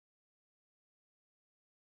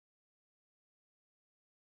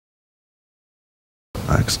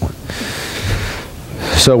Excellent.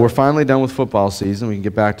 So we're finally done with football season. We can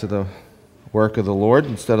get back to the work of the Lord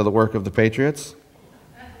instead of the work of the Patriots.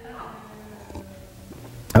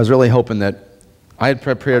 I was really hoping that I had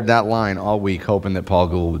prepared that line all week, hoping that Paul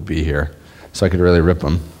Gould would be here so I could really rip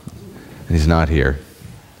him. And he's not here.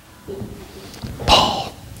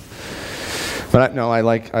 Paul. But I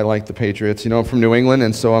like the Patriots. You know, I'm from New England,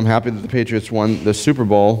 and so I'm happy that the Patriots won the Super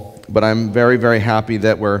Bowl. But I'm very, very happy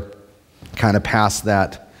that we're kind of past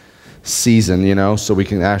that season, you know, so we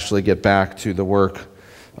can actually get back to the work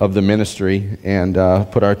of the ministry and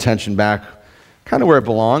put our attention back kind of where it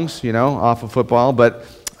belongs, you know, off of football. But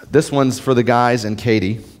this one's for the guys and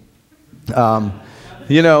Katie.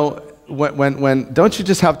 You know, when don't you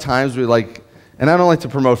just have times where, like, and I don't like to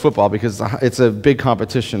promote football because it's a big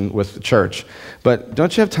competition with the church, but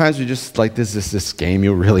don't you have times where you just, like, this game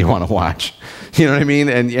you really want to watch? You know what I mean?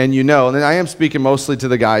 And you know, and I am speaking mostly to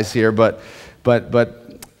the guys here, but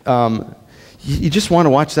you just want to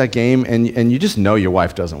watch that game, and you just know your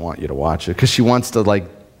wife doesn't want you to watch it because she wants to, like,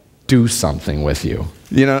 do something with you.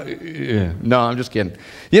 You know? No, I'm just kidding.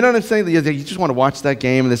 You know what I'm saying? You just want to watch that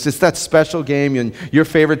game, and it's just that special game, and your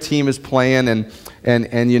favorite team is playing,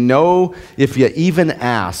 and you know, if you even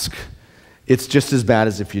ask, it's just as bad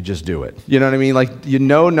as if you just do it. You know what I mean? Like, you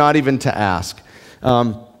know not even to ask.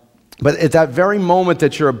 But at that very moment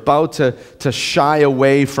that you're about to shy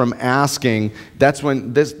away from asking, that's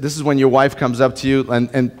when this is when your wife comes up to you,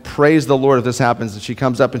 and praise the Lord if this happens, and she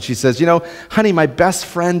comes up and she says, you know, honey, my best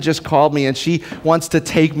friend just called me and she wants to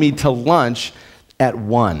take me to lunch at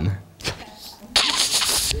 1.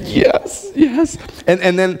 Yes.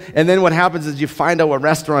 And then what happens is you find out what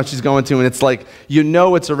restaurant she's going to, and it's like, you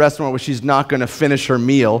know, it's a restaurant where she's not going to finish her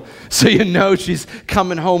meal, so you know she's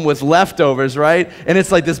coming home with leftovers, right? And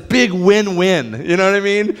it's like this big win-win, you know what I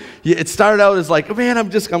mean? It started out as like, man, I'm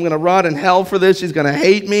going to rot in hell for this, she's going to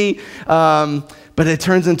hate me, but it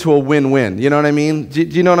turns into a win-win, you know what I mean? Do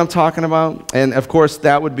you know what I'm talking about? And of course,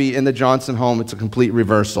 that would be in the Johnson home, it's a complete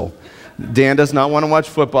reversal. Dan does not want to watch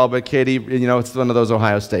football, but Katie, you know, it's one of those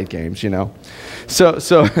Ohio State games, you know.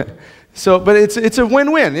 But it's a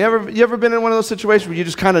win-win. You ever been in one of those situations where you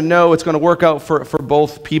just kind of know it's going to work out for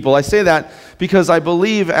both people? I say that because I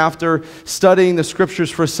believe, after studying the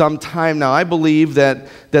scriptures for some time now, I believe that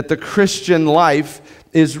the Christian life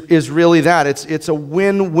is really that. It's a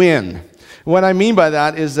win-win. What I mean by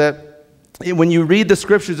that is that when you read the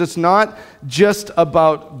scriptures, it's not just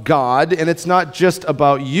about God, and it's not just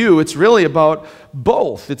about you. It's really about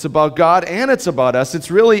both. It's about God and it's about us.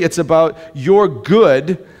 It's about your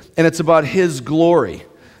good and it's about His glory.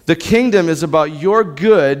 The kingdom is about your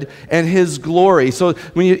good and His glory. So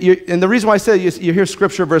when and the reason why I say you hear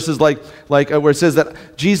scripture verses like where it says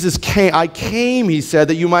that Jesus came, I came, He said,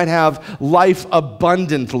 that you might have life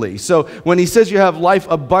abundantly. So when He says you have life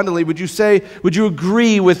abundantly, would you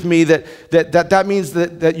agree with me that means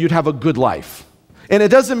that you'd have a good life? And it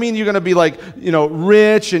doesn't mean you're going to be, like, you know,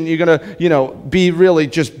 rich and you're going to, you know, be really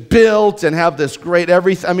just built and have this great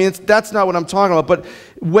everything. I mean, that's not what I'm talking about. But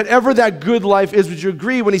whatever that good life is, would you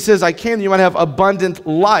agree when He says, I came, you might have abundant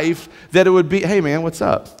life, that it would be, hey, man, what's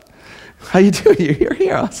up? How you doing? You're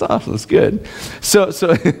here. That's awesome. That's good. So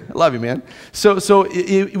I love you, man. So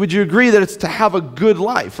would you agree that it's to have a good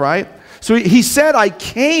life, right? So He said, I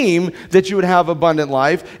came that you would have abundant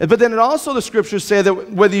life. But then the scriptures say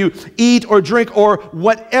that whether you eat or drink or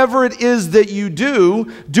whatever it is that you do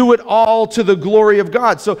it all to the glory of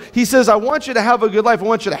God. So He says, I want you to have a good life. I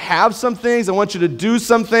want you to have some things. I want you to do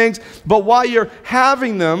some things. But while you're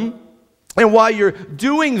having them and while you're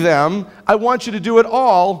doing them, I want you to do it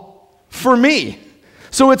all for me.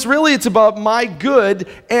 So it's about my good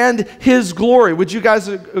and His glory. Would you guys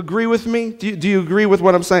agree with me? Do you agree with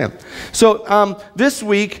what I'm saying? So this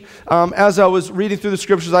week, as I was reading through the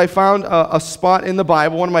scriptures, I found a spot in the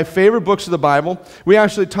Bible, one of my favorite books of the Bible. We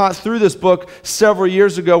actually taught through this book several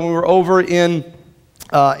years ago when we were over in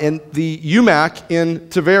the UMAC in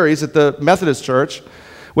Tavares at the Methodist Church,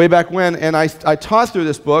 way back when, and I taught through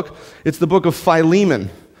this book. It's the book of Philemon.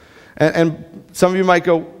 And some of you might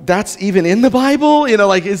go, that's even in the Bible? You know,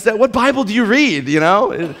 like, what Bible do you read? You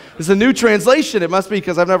know, it's a new translation. It must be,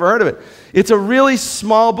 because I've never heard of it. It's a really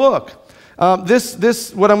small book.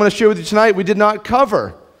 This, what I'm going to share with you tonight, we did not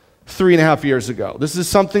cover 3.5 years ago. This is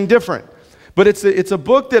something different. But it's a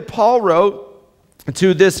book that Paul wrote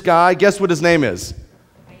to this guy. Guess what his name is?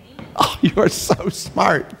 Oh, you are so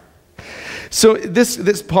smart. So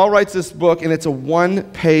this Paul writes this book, and it's a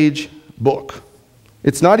 1-page book.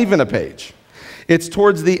 It's not even a page. It's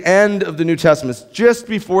towards the end of the New Testament. It's just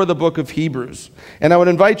before the book of Hebrews. And I would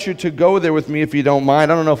invite you to go there with me if you don't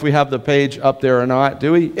mind. I don't know if we have the page up there or not.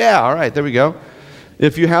 Do we? Yeah, all right, there we go.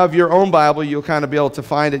 If you have your own Bible, you'll kind of be able to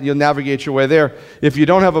find it. You'll navigate your way there. If you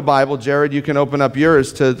don't have a Bible, Jared, you can open up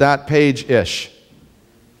yours to that page-ish.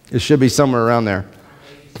 It should be somewhere around there.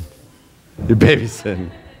 You're babysitting.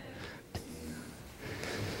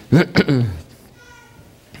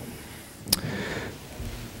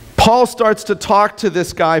 Paul starts to talk to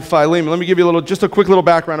this guy, Philemon. Let me give you just a quick little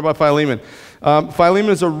background about Philemon.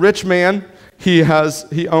 Philemon is a rich man. He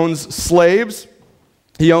owns slaves.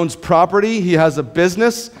 He owns property. He has a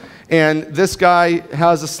business. And this guy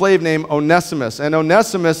has a slave named Onesimus. And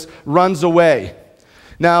Onesimus runs away.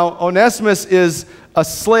 Now, Onesimus is a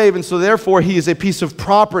slave, and so therefore he is a piece of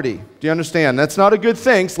property. Do you understand? That's not a good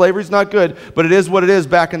thing. Slavery's not good, but it is what it is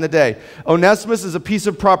back in the day. Onesimus is a piece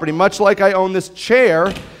of property. Much like I own this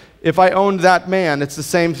chair, if I owned that man, it's the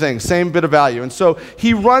same thing, same bit of value. And so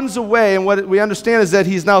he runs away, and what we understand is that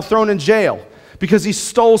he's now thrown in jail because he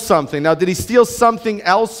stole something. Now, did he steal something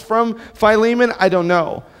else from Philemon? I don't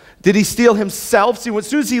know. Did he steal himself? See, as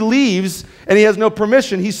soon as he leaves and he has no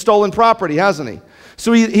permission, he's stolen property, hasn't he?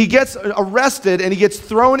 So he gets arrested and he gets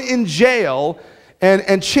thrown in jail,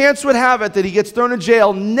 and chance would have it that he gets thrown in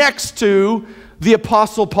jail next to the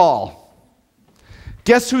Apostle Paul.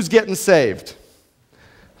 Guess who's getting saved?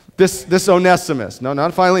 This Onesimus. No,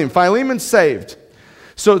 not Philemon. Philemon's saved.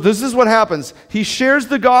 So this is what happens. He shares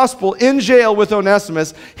the gospel in jail with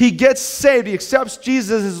Onesimus. He gets saved. He accepts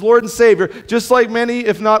Jesus as Lord and Savior, just like many,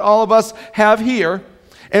 if not all of us, have here.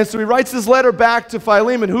 And so he writes this letter back to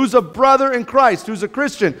Philemon, who's a brother in Christ, who's a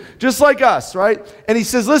Christian, just like us, right? And he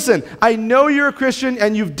says, listen, I know you're a Christian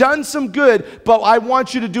and you've done some good, but I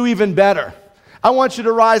want you to do even better. I want you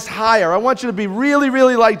to rise higher. I want you to be really,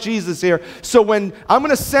 really like Jesus here. So when I'm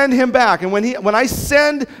going to send him back, and when I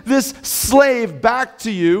send this slave back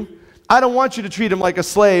to you, I don't want you to treat him like a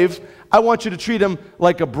slave. I want you to treat him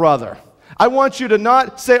like a brother. I want you to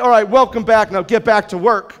not say, all right, welcome back, now get back to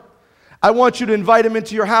work. I want you to invite him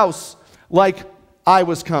into your house like I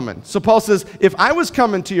was coming. So Paul says, if I was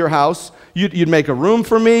coming to your house, you'd make a room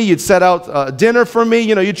for me, you'd set out dinner for me,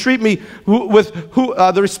 you'd treat me with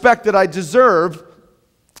the respect that I deserve,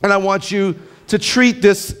 and I want you to treat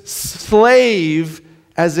this slave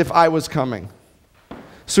as if I was coming.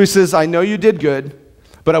 So he says, I know you did good,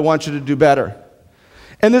 but I want you to do better.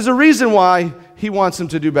 And there's a reason why he wants him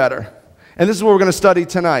to do better. And this is what we're going to study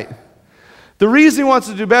tonight. The reason he wants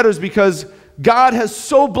to do better is because God has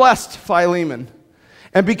so blessed Philemon.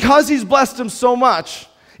 And because he's blessed him so much,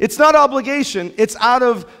 it's not obligation, it's out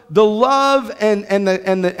of the love and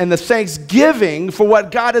the thanksgiving for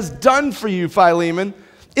what God has done for you, Philemon.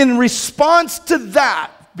 In response to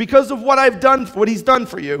that, because of what I've done, what he's done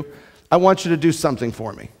for you, I want you to do something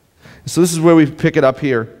for me. So this is where we pick it up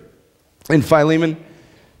here in Philemon,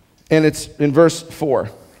 and it's in verse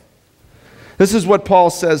 4. This is what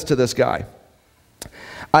Paul says to this guy.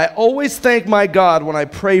 I always thank my God when I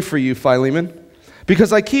pray for you, Philemon,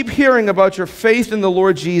 because I keep hearing about your faith in the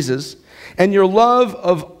Lord Jesus and your love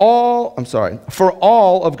for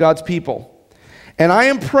all of God's people. And I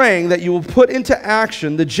am praying that you will put into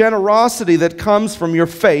action the generosity that comes from your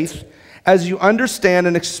faith as you understand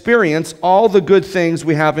and experience all the good things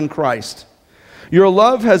we have in Christ. Your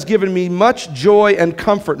love has given me much joy and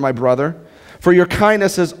comfort, my brother, for your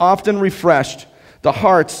kindness has often refreshed the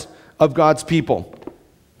hearts of God's people.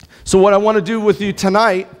 So what I want to do with you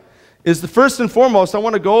tonight is first and foremost, I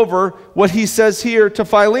want to go over what he says here to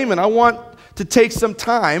Philemon. I want to take some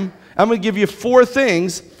time. I'm going to give you 4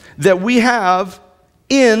 things that we have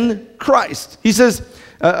in Christ. He says,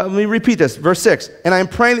 let me repeat this, verse 6. And I am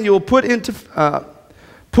praying that you will put into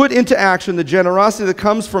action the generosity that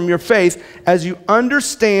comes from your faith as you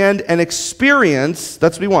understand and experience,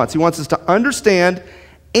 that's what he wants. He wants us to understand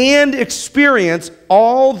and experience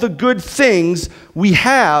all the good things we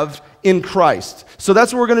have in Christ. So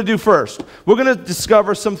that's what we're going to do first. We're going to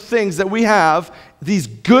discover some things that we have, these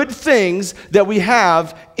good things that we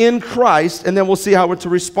have in Christ, and then we'll see how we're to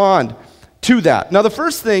respond to that. Now, the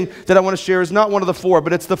first thing that I want to share is not one of the 4,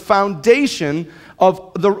 but it's the foundation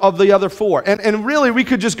of the other 4. And really, we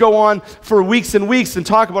could just go on for weeks and weeks and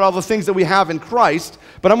talk about all the things that we have in Christ,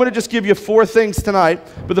 but I'm going to just give you 4 things tonight.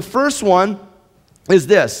 But the first one is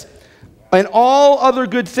this. And all other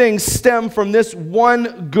good things stem from this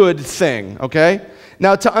one good thing, okay?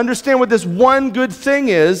 Now, to understand what this one good thing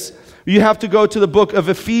is, you have to go to the book of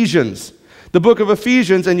Ephesians. The book of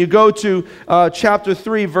Ephesians, and you go to chapter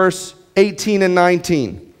 3, verse 18 and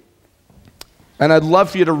 19. And I'd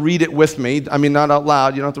love for you to read it with me. I mean, not out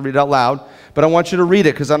loud. You don't have to read it out loud. But I want you to read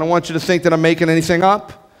it because I don't want you to think that I'm making anything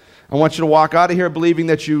up. I want you to walk out of here believing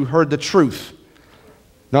that you heard the truth,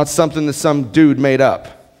 not something that some dude made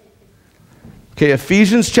up. Okay,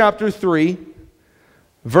 Ephesians chapter 3,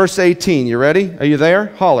 Verse 18, you ready? Are you there?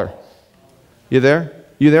 Holler. You there?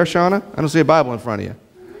 You there, Shauna? I don't see a Bible in front of you.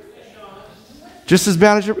 Just as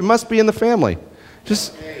bad as it must be in the family.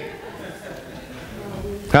 Just,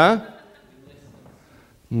 huh?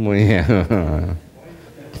 Well, yeah.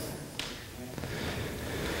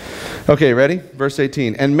 Okay, ready? Verse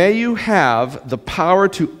 18. And may you have the power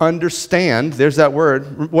to understand. There's that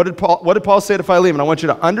word. What did Paul say to Philemon? I want you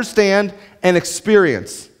to understand and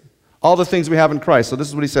experience all the things we have in Christ. So this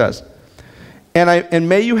is what he says. And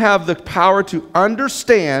may you have the power to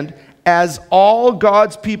understand, as all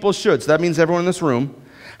God's people should. So that means everyone in this room.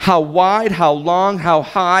 How wide, how long, how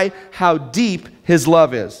high, how deep his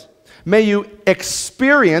love is. May you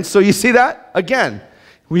experience. So you see that? Again.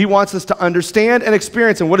 He wants us to understand and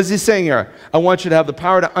experience. And what is he saying here? I want you to have the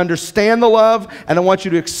power to understand the love, and I want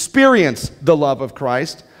you to experience the love of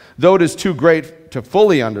Christ. Though it is too great to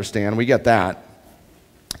fully understand, we get that.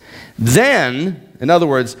 Then, in other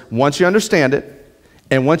words, once you understand it,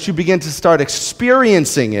 and once you begin to start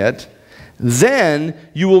experiencing it, then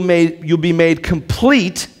you'll be made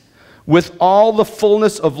complete with all the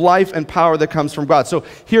fullness of life and power that comes from God. So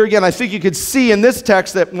here again, I think you could see in this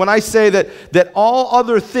text that when I say that all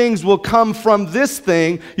other things will come from this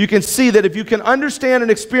thing, you can see that if you can understand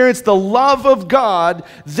and experience the love of God,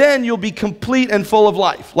 then you'll be complete and full of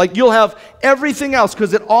life. Like you'll have everything else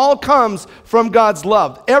because it all comes from God's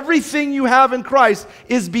love. Everything you have in Christ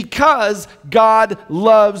is because God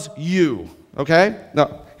loves you. Okay?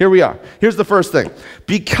 Now, here we are. Here's the first thing.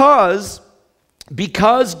 Because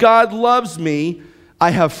God loves me, I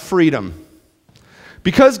have freedom.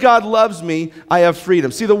 Because God loves me, I have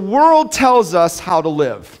freedom. See, the world tells us how to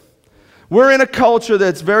live. We're in a culture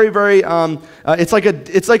that's very, very, it's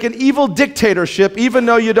like an evil dictatorship, even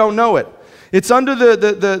though you don't know it. It's under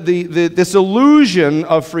this illusion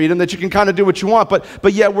of freedom that you can kind of do what you want,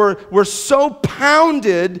 but yet we're so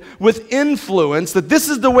pounded with influence that this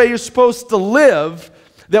is the way you're supposed to live,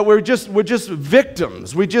 that we're just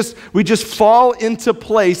victims. We just fall into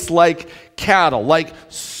place like cattle, like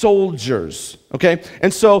soldiers. Okay?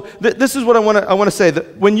 And so this is what I want to say,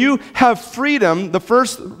 that when you have freedom, the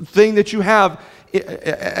first thing that you have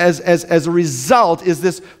as a result is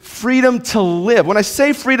this freedom to live. When I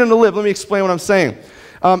say freedom to live, let me explain what I'm saying.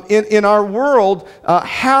 In our world,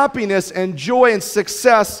 happiness and joy and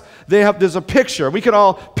success, there's a picture. We can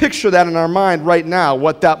all picture that in our mind right now,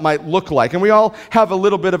 what that might look like. And we all have a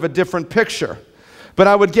little bit of a different picture. But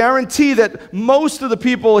I would guarantee that most of the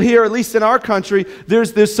people here, at least in our country,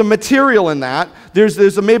 there's some material in that.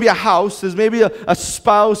 There's maybe a house, there's maybe a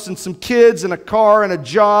spouse and some kids and a car and a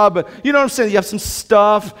job. You know what I'm saying? You have some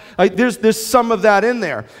stuff. There's some of that in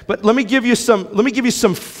there. But let me give you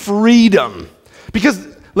some freedom. Because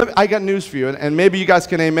I got news for you, and maybe you guys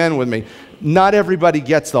can amen with me. Not everybody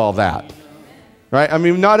gets all that, right? I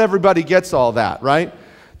mean, not everybody gets all that, right?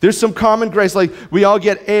 There's some common grace, like we all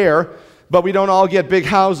get air, but we don't all get big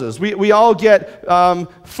houses. We all get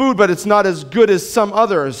food, but it's not as good as some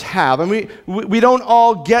others have. And we don't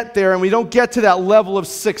all get there, and we don't get to that level of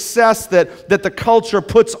success that the culture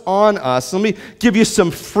puts on us. Let me give you some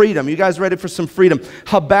freedom. You guys ready for some freedom?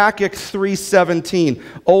 Habakkuk 3:17,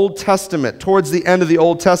 Old Testament, towards the end of the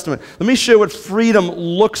Old Testament. Let me show you what freedom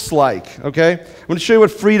looks like, okay? I'm going to show you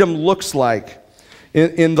what freedom looks like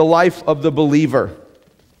in the life of the believer.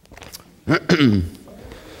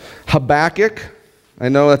 Habakkuk, I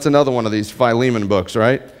know that's another one of these Philemon books,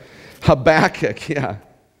 right? Habakkuk, yeah.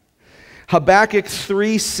 Habakkuk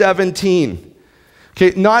 3:17.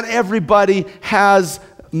 Okay, not everybody has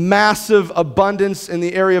massive abundance in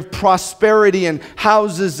the area of prosperity and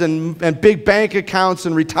houses and big bank accounts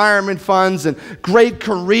and retirement funds and great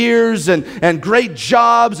careers and great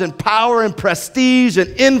jobs and power and prestige and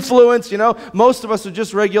influence. You know, most of us are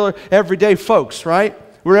just regular, everyday folks, right?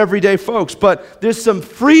 We're everyday folks, but there's some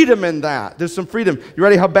freedom in that. There's some freedom. You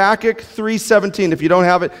ready? Habakkuk 3:17. If you don't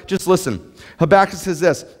have it, just listen. Habakkuk says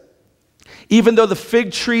this: even though the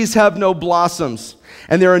fig trees have no blossoms,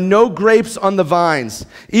 and there are no grapes on the vines,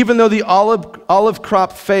 even though the olive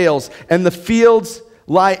crop fails, and the fields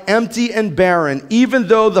lie empty and barren, even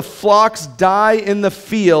though the flocks die in the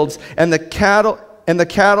fields, and the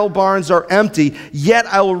cattle barns are empty, yet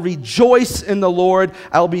I will rejoice in the Lord.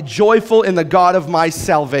 I will be joyful in the God of my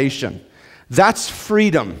salvation. That's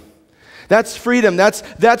freedom. That's freedom. That's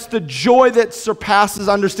the joy that surpasses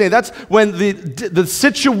understanding. That's when the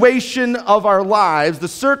situation of our lives, the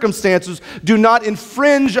circumstances, do not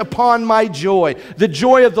infringe upon my joy. The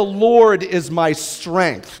joy of the Lord is my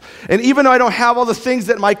strength. And even though I don't have all the things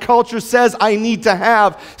that my culture says I need to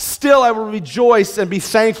have, still I will rejoice and be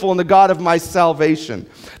thankful in the God of my salvation.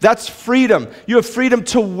 That's freedom. You have freedom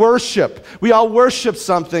to worship. We all worship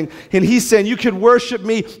something, and he's saying you can worship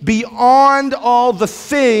me beyond all the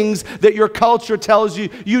things that your culture tells you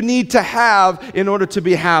you need to have in order to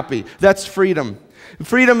be happy. That's freedom.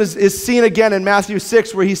 Freedom is seen again in Matthew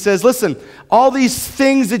 6, where he says, listen, all these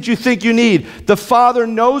things that you think you need, the Father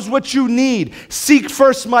knows what you need. Seek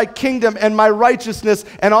first my kingdom and my righteousness,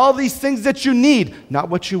 and all these things that you need, not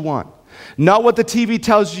what you want. Not what the TV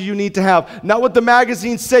tells you you need to have. Not what the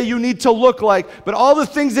magazines say you need to look like. But all the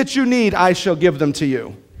things that you need, I shall give them to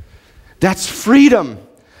you. That's freedom.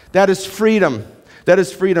 That is freedom. That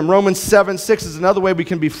is freedom. Romans 7:6 is another way we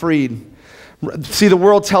can be freed. See, the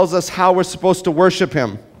world tells us how we're supposed to worship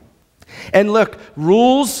him. And look,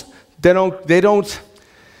 rules, they don't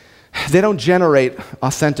generate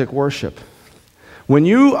authentic worship. When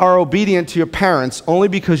you are obedient to your parents only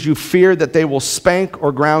because you fear that they will spank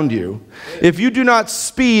or ground you, if you do not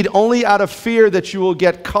speed only out of fear that you will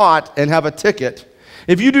get caught and have a ticket,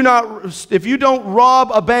 if you don't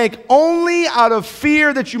rob a bank only out of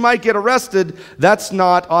fear that you might get arrested, that's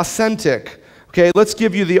not authentic. Okay, let's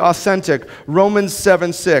give you the authentic. Romans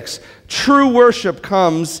 7:6. True worship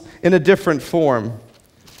comes in a different form.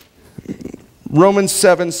 Romans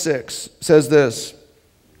 7:6 says this.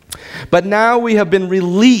 But now we have been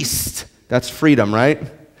released. That's freedom, right?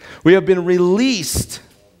 We have been released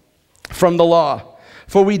from the law,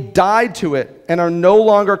 for we died to it and are no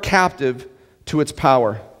longer captive to its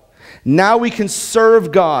power. Now we can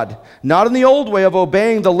serve God, not in the old way of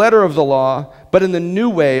obeying the letter of the law, but in the new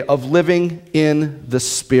way of living in the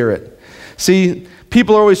Spirit. See,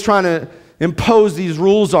 people are always trying to impose these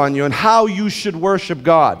rules on you and how you should worship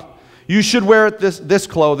God. You should wear this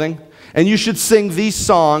clothing, and you should sing these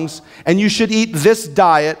songs, and you should eat this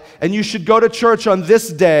diet, and you should go to church on this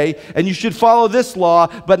day, and you should follow this law,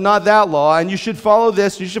 but not that law, and you should follow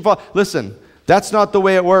this, you should follow. Listen, that's not the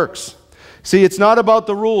way it works. See, it's not about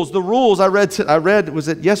the rules. The rules, I read, was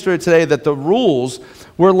it yesterday or today, that the rules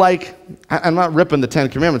were like, I'm not ripping the Ten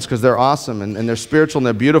Commandments because they're awesome and they're spiritual and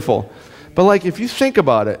they're beautiful. But like, if you think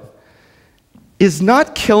about it, is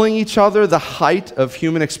not killing each other the height of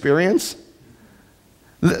human experience?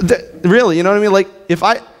 Really, you know what I mean? Like,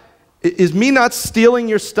 is me not stealing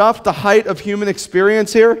your stuff the height of human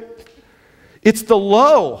experience here? It's the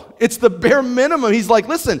low. It's the bare minimum. He's like,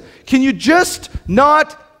 listen, can you just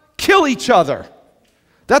not kill each other?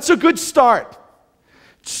 That's a good start.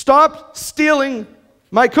 Stop stealing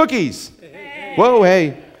my cookies. Hey. Whoa,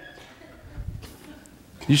 hey.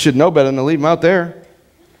 You should know better than to leave them out there.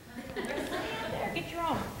 Get your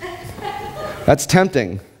own. That's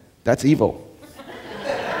tempting. That's evil.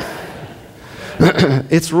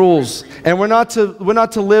 It's rules. And we're not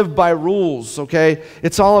to live by rules, okay?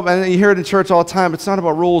 It's all about, and you hear it in church all the time, it's not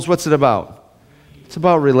about rules. What's it about? It's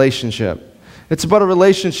about relationship. It's about a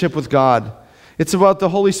relationship with God. It's about the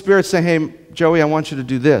Holy Spirit saying, hey, Joey, I want you to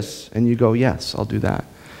do this. And you go, yes, I'll do that.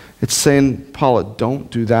 It's saying, Paula, don't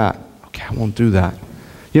do that. Okay, I won't do that.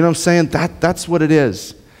 You know what I'm saying? That's what it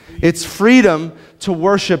is. It's freedom to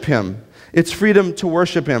worship him. It's freedom to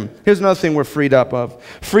worship him. Here's another thing we're freed up of.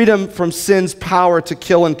 Freedom from sin's power to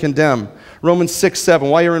kill and condemn. Romans 6:7.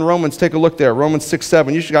 While you're in Romans, take a look there. Romans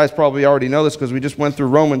 6:7. You guys probably already know this because we just went through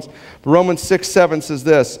Romans. But Romans 6:7 says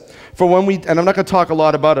this. For when we, and I'm not going to talk a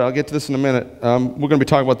lot about it. I'll get to this in a minute. We're going to be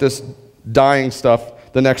talking about this dying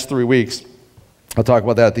stuff the next 3 weeks. I'll talk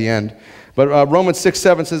about that at the end. But Romans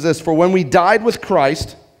 6:7 says this. For when we died with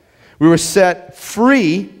Christ, we were set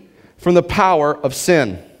free from the power of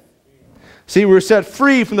sin. See, we were set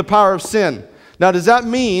free from the power of sin. Now, does that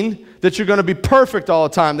mean that you're going to be perfect all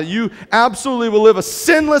the time, that you absolutely will live a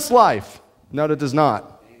sinless life? No, it does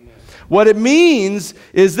not. Amen. What it means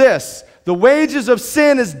is this. The wages of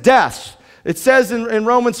sin is death. It says in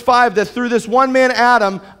Romans 5 that through this one man,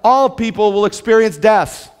 Adam, all people will experience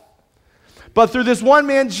death. But through this one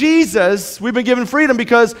man, Jesus, we've been given freedom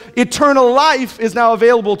because eternal life is now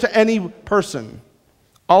available to any person.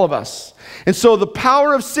 All of us. And so the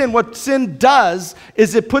power of sin, what sin does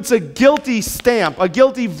is it puts a guilty stamp, a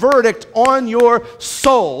guilty verdict on your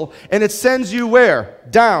soul, and it sends you where?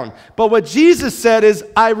 Down. But what Jesus said is,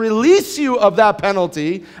 I release you of that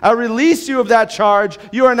penalty. I release you of that charge.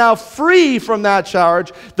 You are now free from that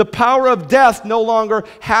charge. The power of death no longer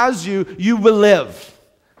has you. You will live.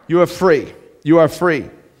 You are free. You are free.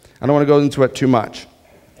 I don't want to go into it too much.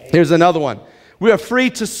 Here's another one. We are free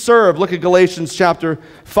to serve. Look at Galatians chapter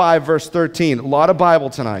 5, verse 13. A lot of Bible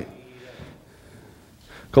tonight.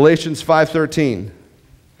 Galatians 5:13.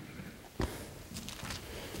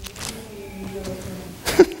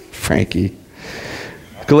 cranky.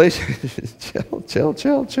 Galatians,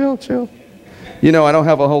 chill. You know, I don't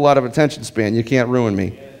have a whole lot of attention span. You can't ruin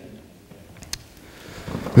me.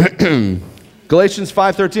 Galatians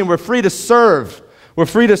 5:13, we're free to serve. We're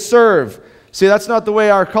free to serve. See, that's not the way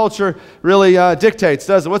our culture really dictates,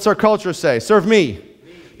 does it? What's our culture say? Serve me.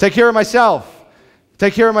 Take care of myself.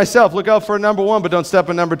 Take care of myself. Look out for number one, but don't step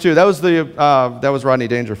on number two. That was Rodney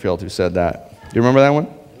Dangerfield who said that. Do you remember that one?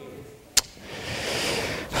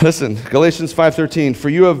 Listen, Galatians 5:13, for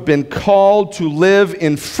you have been called to live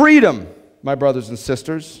in freedom, my brothers and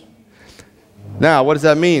sisters. Now, what does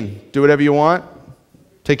that mean? Do whatever you want?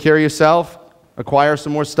 Take care of yourself? Acquire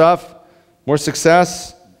some more stuff? More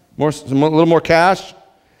success? A little more cash?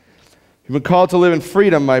 You've been called to live in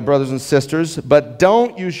freedom, my brothers and sisters, but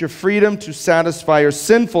don't use your freedom to satisfy your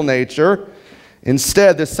sinful nature.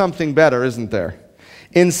 Instead, there's something better, isn't there?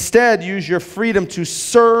 Instead, use your freedom to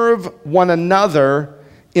serve one another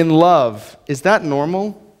in love. Is that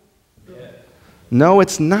normal? No,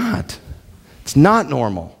 it's not. It's not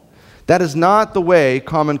normal. That is not the way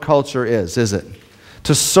common culture is it?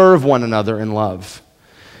 To serve one another in love.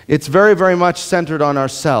 It's very, very much centered on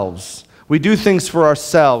ourselves. We do things for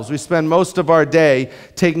ourselves. We spend most of our day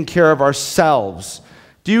taking care of ourselves.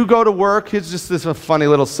 Do you go to work? Here's just this a funny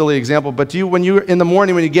little silly example, but when you're in the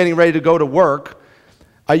morning when you're getting ready to go to work,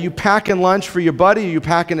 are you packing lunch for your buddy or are you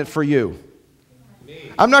packing it for you?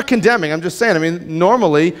 I'm not condemning, I'm just saying, I mean,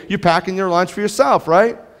 normally you're packing your lunch for yourself,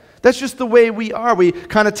 right? That's just the way we are. We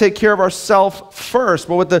kind of take care of ourselves first.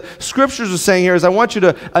 But what the scriptures are saying here is I want you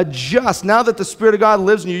to adjust. Now that the Spirit of God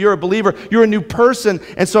lives in you, you're a believer, you're a new person.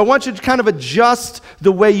 And so I want you to kind of adjust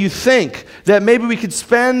the way you think. That maybe we could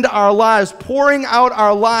spend our lives pouring out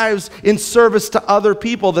our lives in service to other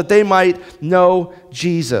people that they might know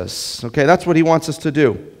Jesus. Okay, that's what he wants us to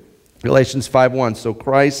do. Galatians 5:1, so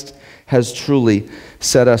Christ has truly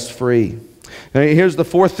set us free. Now here's the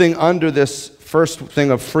fourth thing under this first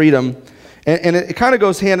thing of freedom, and it kind of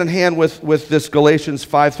goes hand in hand with this Galatians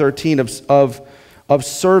 5:13 of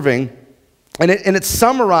serving, and it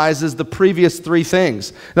summarizes the previous three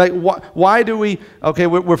things. Like, why do we? Okay,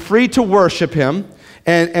 we're free to worship Him,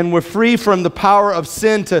 and we're free from the power of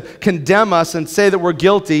sin to condemn us and say that we're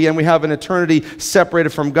guilty, and we have an eternity separated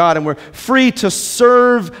from God, and we're free to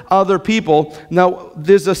serve other people. Now,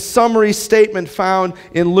 there's a summary statement found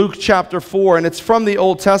in Luke chapter 4, and it's from the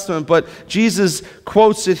Old Testament, but Jesus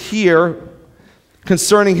quotes it here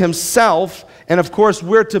concerning himself. And of course,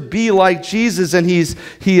 we're to be like Jesus, and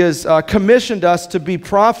he has commissioned us to be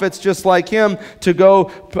prophets just like him, to go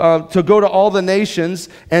to all the nations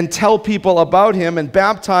and tell people about him and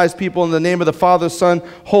baptize people in the name of the Father, Son,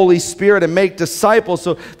 Holy Spirit, and make disciples.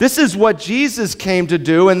 So this is what Jesus came to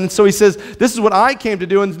do, and so he says, this is what I came to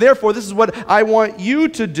do, and therefore this is what I want you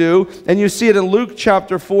to do. And you see it in Luke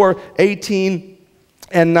chapter 4, 18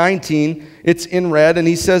 and 19, it's in red, and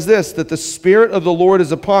he says this, that the Spirit of the Lord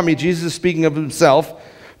is upon me. Jesus is speaking of himself.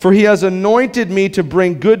 For he has anointed me to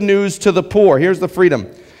bring good news to the poor. Here's the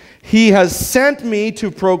freedom. He has sent me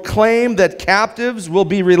to proclaim that captives will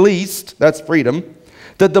be released. That's freedom.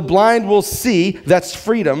 That the blind will see. That's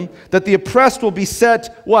freedom. That the oppressed will be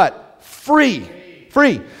set, what? Free.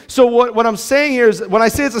 Free. So what I'm saying here is, when I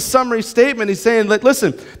say it's a summary statement, he's saying,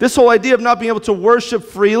 listen, this whole idea of not being able to worship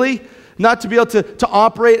freely, not to be able to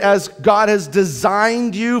operate as God has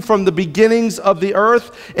designed you from the beginnings of the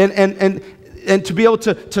earth, and to be able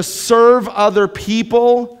to serve other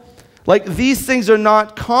people. Like, these things are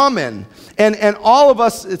not common. And all of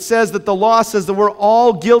us, it says that the law says that we're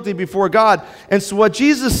all guilty before God. And so what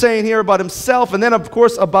Jesus is saying here about himself, and then of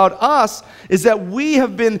course about us, is that we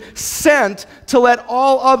have been sent to let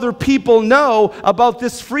all other people know about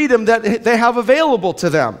this freedom that they have available to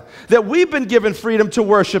them. That we've been given freedom to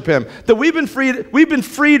worship him. That we've been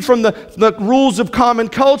freed from the rules of common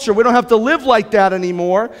culture. We don't have to live like that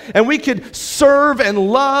anymore. And we could serve and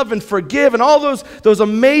love and forgive and all those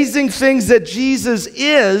amazing things that Jesus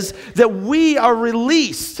is, that we are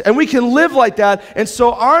released. And we can live like that. And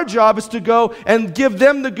so our job is to go and give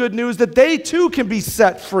them the good news that they too can be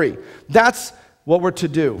set free. That's what we're to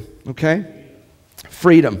do. Okay?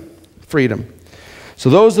 Freedom. Freedom. So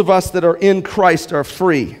those of us that are in Christ are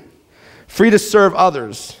free. Free to serve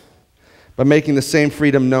others by making the same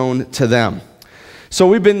freedom known to them. So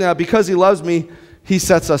we've been, because he loves me, he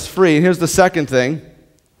sets us free. And here's the second thing.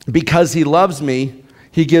 Because he loves me,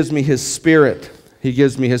 he gives me his Spirit. He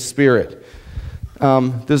gives me his Spirit.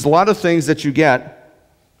 There's a lot of things that you get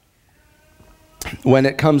when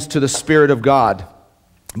it comes to the Spirit of God.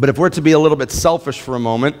 But if we're to be a little bit selfish for a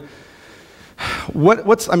moment,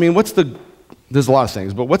 what's the there's a lot of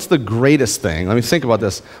things, but what's the greatest thing? Let me think about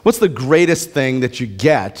this. What's the greatest thing that you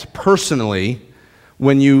get personally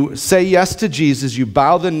when you say yes to Jesus, you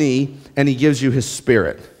bow the knee, and he gives you his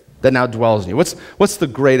Spirit that now dwells in you? What's the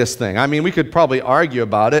greatest thing? I mean, we could probably argue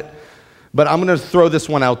about it, but I'm going to throw this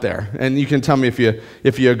one out there, and you can tell me if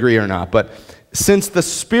you agree or not. But since the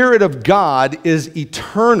Spirit of God is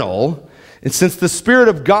eternal, and since the Spirit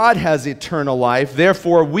of God has eternal life,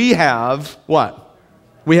 therefore we have what?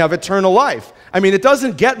 We have eternal life. I mean, it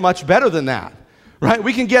doesn't get much better than that, right?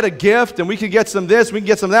 We can get a gift, and we can get some this, we can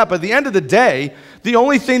get some that, but at the end of the day, the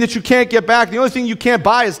only thing that you can't get back, the only thing you can't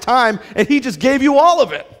buy is time, and he just gave you all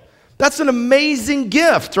of it. That's an amazing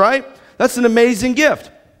gift, right? That's an amazing gift.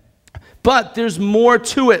 But there's more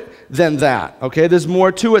to it than that, okay? There's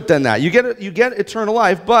more to it than that. You get eternal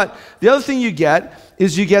life, but the other thing you get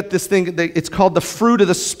is you get this thing, it's called the fruit of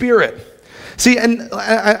the Spirit. See, and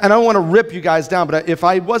I don't want to rip you guys down, but if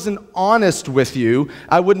I wasn't honest with you,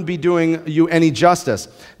 I wouldn't be doing you any justice.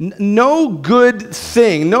 No good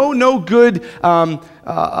thing, no good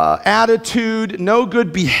attitude, no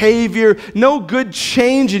good behavior, no good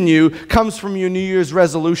change in you comes from your New Year's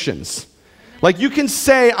resolutions. Like, you can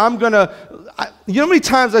say, you know how many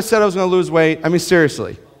times I said I was going to lose weight? I mean,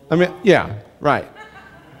 seriously. I mean, yeah, right.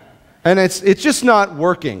 And it's just not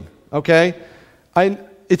working, okay?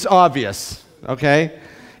 It's obvious, okay?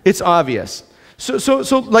 It's obvious.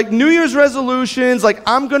 So like New Year's resolutions, like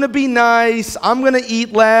I'm going to be nice, I'm going to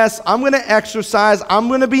eat less, I'm going to exercise, I'm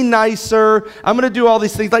going to be nicer, I'm going to do all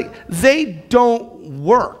these things. Like, they don't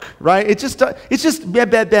work, right? It's just blah.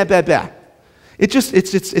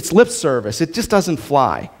 It's lip service. It just doesn't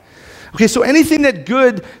fly. Okay, so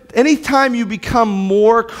anytime you become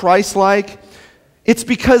more Christ-like, it's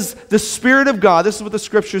because the Spirit of God, this is what the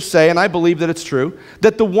Scriptures say, and I believe that it's true,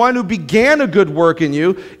 that the one who began a good work in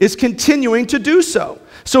you is continuing to do so.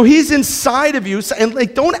 So he's inside of you, and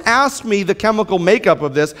like, don't ask me the chemical makeup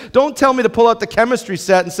of this. Don't tell me to pull out the chemistry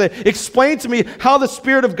set and say, explain to me how the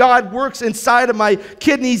Spirit of God works inside of my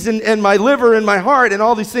kidneys and my liver and my heart and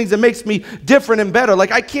all these things that makes me different and better.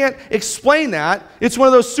 Like, I can't explain that. It's one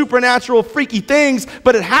of those supernatural, freaky things,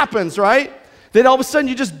 but it happens, right? Then all of a sudden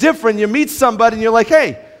you're just different. You meet somebody and you're like,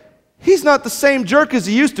 hey, he's not the same jerk as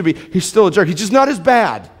he used to be. He's still a jerk. He's just not as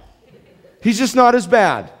bad. He's just not as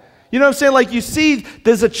bad. You know what I'm saying? Like, you see,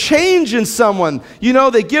 there's a change in someone. You know,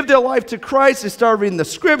 they give their life to Christ. They start reading the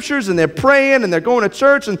Scriptures, and they're praying, and they're going to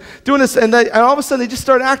church and doing this, and all of a sudden they just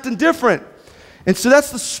start acting different. And so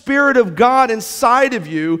that's the Spirit of God inside of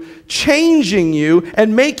you, changing you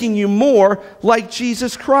and making you more like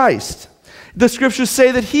Jesus Christ. The Scriptures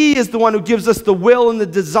say that he is the one who gives us the will and the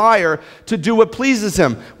desire to do what pleases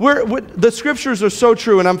him. The Scriptures are so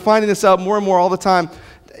true, and I'm finding this out more and more all the time.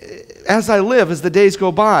 As I live, as the days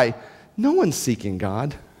go by, no one's seeking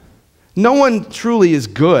God. No one truly is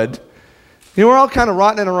good. You know, we're all kind of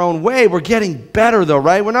rotten in our own way. We're getting better, though,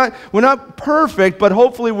 right? We're not perfect, but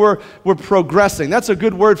hopefully we're progressing. That's a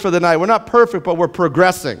good word for the night. We're not perfect, but we're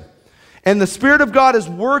progressing. And the Spirit of God is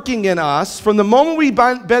working in us. From the moment we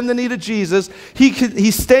bend the knee to Jesus,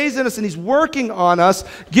 he stays in us, and he's working on us,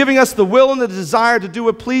 giving us the will and the desire to do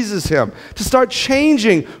what pleases him, to start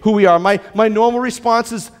changing who we are. My normal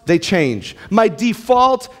responses, they change. My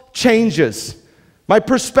default changes. My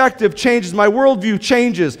perspective changes. My worldview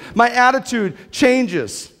changes. My attitude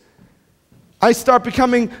changes. I start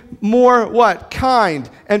becoming more what?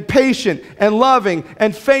 Kind and patient and loving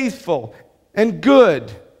and faithful and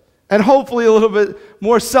good. And hopefully a little bit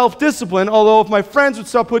more self-discipline, although if my friends would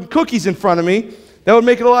stop putting cookies in front of me, that would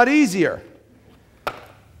make it a lot easier.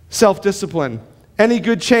 Self-discipline. Any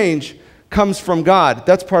good change comes from God.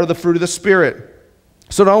 That's part of the fruit of the Spirit.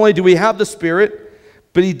 So not only do we have the Spirit,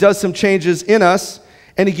 but he does some changes in us,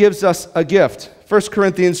 and he gives us a gift. 1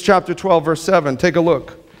 Corinthians chapter 12, verse 7. Take a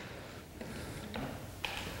look.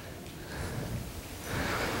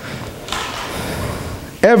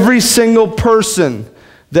 Every single person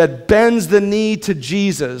that bends the knee to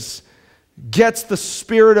Jesus gets the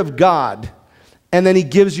Spirit of God, and then he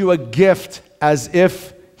gives you a gift as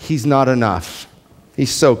if he's not enough.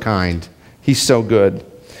 He's so kind. He's so good.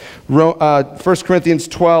 1 Corinthians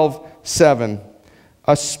 12, 7.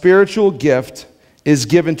 A spiritual gift is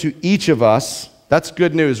given to each of us. That's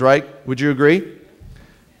good news, right? Would you agree?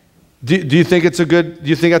 Do you think that's a good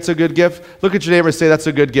gift? Look at your neighbor and say, that's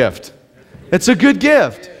a good gift. It's a good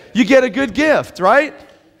gift. You get a good gift, right?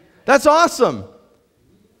 That's awesome.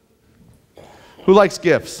 Who likes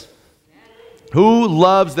gifts? Who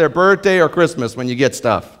loves their birthday or Christmas when you get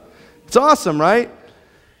stuff? It's awesome, right?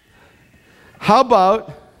 How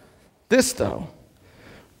about this, though?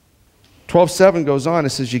 12:7 goes on. It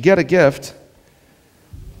says, you get a gift,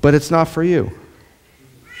 but it's not for you.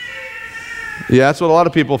 Yeah, that's what a lot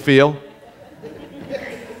of people feel.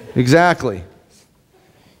 Exactly.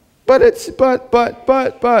 But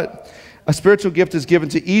a spiritual gift is given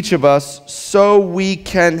to each of us so we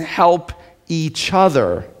can help each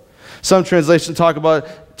other. Some translations talk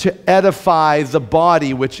about to edify the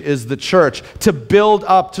body, which is the church, to build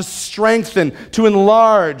up, to strengthen, to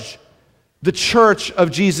enlarge the church of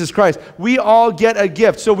Jesus Christ. We all get a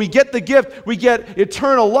gift. So we get the gift, we get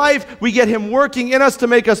eternal life, we get Him working in us to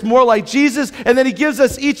make us more like Jesus, and then He gives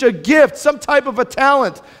us each a gift, some type of a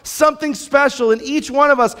talent, something special in each one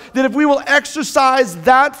of us, that if we will exercise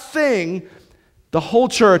that thing, the whole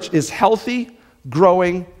church is healthy,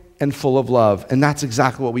 growing, and full of love. And that's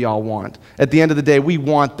exactly what we all want. At the end of the day, we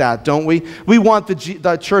want that, don't we? We want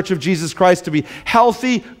the church of Jesus Christ to be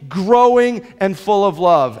healthy, growing, and full of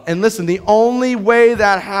love. And listen, the only way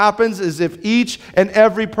that happens is if each and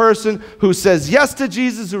every person who says yes to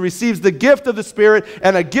Jesus, who receives the gift of the Spirit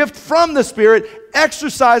and a gift from the Spirit,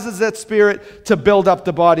 exercises that Spirit to build up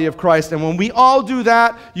the body of Christ. And when we all do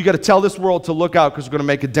that, you got to tell this world to look out, because we're going to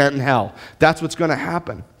make a dent in hell. That's what's going to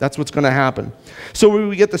happen. That's what's going to happen. So when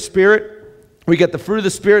we get the Spirit, we get the fruit of the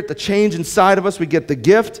Spirit, the change inside of us, we get the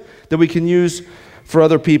gift that we can use for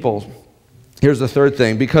other people. Here's the third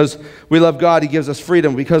thing. Because we love God, He gives us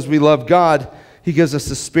freedom. Because we love God, He gives us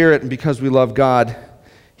the Spirit. And because we love God,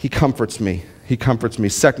 He comforts me. He comforts me.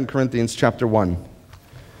 2 Corinthians chapter 1.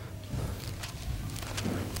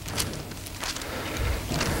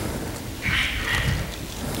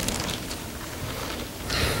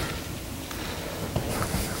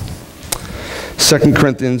 Second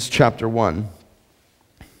Corinthians chapter 1.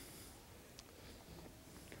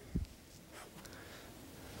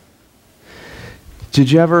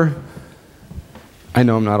 Did you ever, I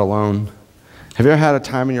know I'm not alone, have you ever had a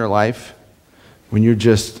time in your life when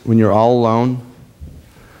you're all alone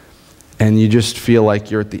and you just feel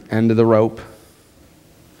like you're at the end of the rope?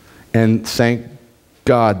 And thank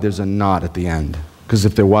God there's a knot at the end, because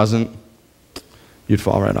if there wasn't, you'd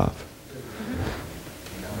fall right off.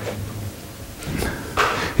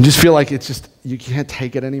 You just feel like it's just, you can't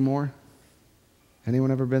take it anymore. Anyone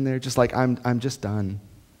ever been there? Just like, I'm just done.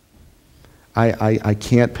 I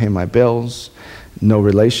can't pay my bills. No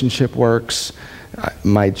relationship works.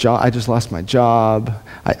 My job, I just lost my job.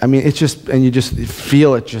 I mean, it's just, and you just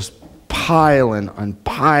feel it just piling and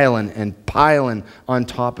piling and piling on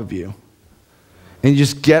top of you. And you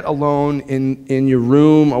just get alone in your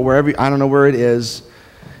room or wherever, I don't know where it is,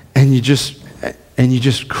 and you just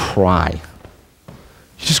cry.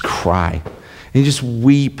 You just cry. And you just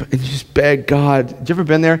weep and you just beg God. Have you ever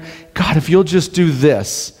been there? God, if you'll just do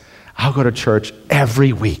this, I'll go to church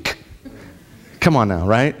every week. Come on now,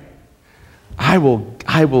 right? I will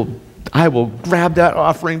grab that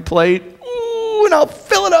offering plate, ooh, and I'll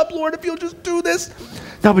fill it up, Lord, if you'll just do this.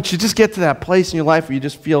 No, but you just get to that place in your life where you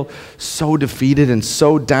just feel so defeated and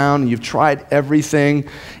so down, and you've tried everything,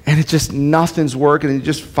 and it just, nothing's working, and you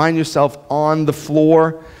just find yourself on the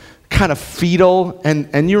floor, kind of fetal,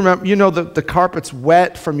 and you remember, you know, the carpet's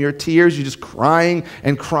wet from your tears. You're just crying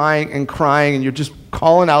and crying and crying, and you're just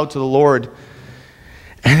calling out to the Lord.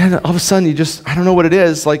 And then all of a sudden, you just, I don't know what it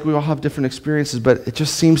is, like we all have different experiences, but it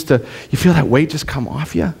just seems to, you feel that weight just come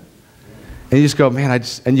off you. And you just go, man,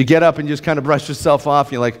 and you get up and you just kind of brush yourself off,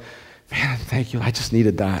 and you're like, man, thank you, I just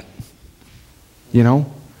needed that. You know?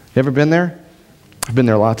 You ever been there? I've been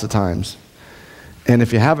there lots of times. And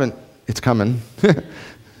if you haven't, it's coming.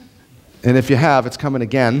 And if you have, it's coming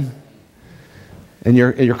again. And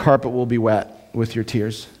your carpet will be wet with your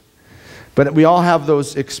tears. But we all have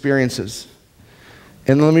those experiences.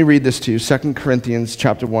 And let me read this to you, 2 Corinthians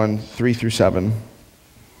chapter 1, 3 through 7.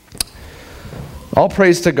 All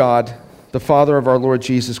praise to God, the Father of our Lord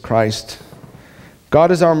Jesus Christ.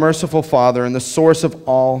 God is our merciful Father and the source of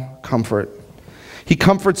all comfort. He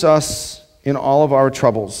comforts us in all of our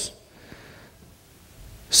troubles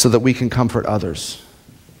so that we can comfort others.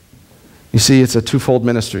 You see, it's a twofold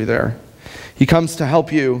ministry there. He comes to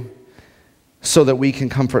help you so that we can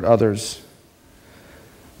comfort others.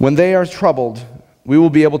 When they are troubled, we will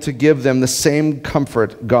be able to give them the same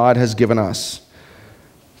comfort God has given us.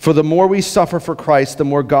 For the more we suffer for Christ, the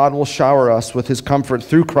more God will shower us with His comfort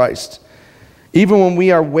through Christ. Even when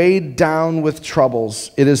we are weighed down with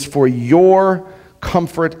troubles, it is for your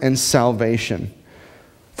comfort and salvation.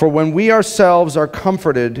 For when we ourselves are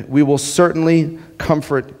comforted, we will certainly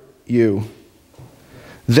comfort you.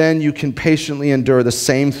 Then you can patiently endure the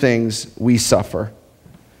same things we suffer.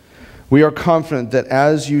 We are confident that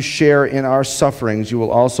as you share in our sufferings, you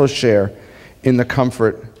will also share in the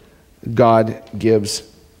comfort God gives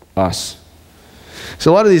us.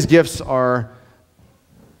 So a lot of these gifts are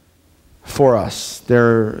for us.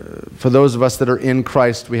 For those of us that are in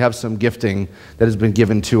Christ, we have some gifting that has been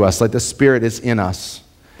given to us, like the Spirit is in us.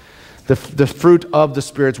 The fruit of the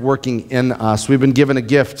Spirit's working in us. We've been given a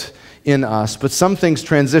gift in us, but some things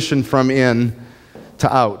transition from in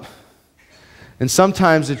to out. And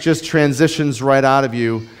sometimes it just transitions right out of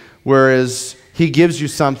you, whereas He gives you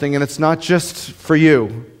something and it's not just for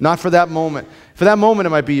you, not for that moment. For that moment it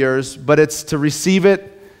might be yours, but it's to receive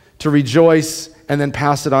it, to rejoice, and then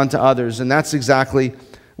pass it on to others. And that's exactly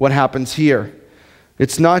what happens here.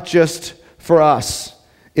 It's not just for us,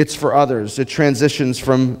 it's for others. It transitions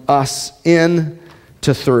from us in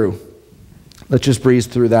to through. Let's just breeze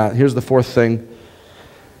through that. Here's the fourth thing.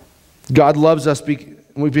 God loves us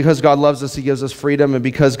because God loves us, He gives us freedom. And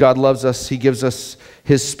because God loves us, He gives us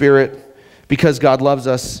His Spirit. Because God loves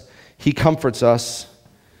us, He comforts us.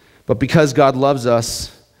 But because God loves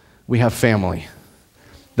us, we have family.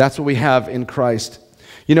 That's what we have in Christ.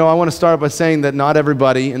 You know, I want to start by saying that not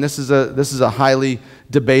everybody, and this is a highly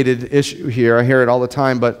debated issue here. I hear it all the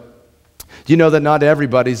time, but do you know that not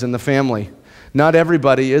everybody's in the family? Not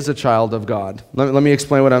everybody is a child of God. Let me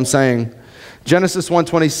explain what I'm saying. Genesis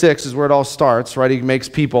 1:26 is where it all starts, right? He makes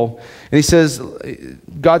people. And He says,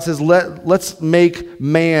 God says, let's make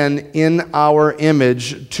man in our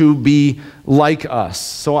image to be like us.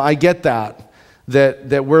 So I get that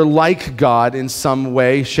we're like God in some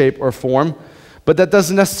way, shape, or form. But that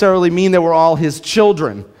doesn't necessarily mean that we're all His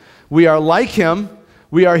children. We are like Him.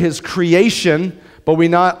 We are His creation, but we're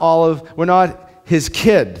not His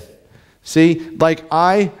kid. See, like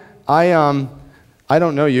I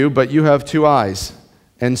don't know you, but you have two eyes,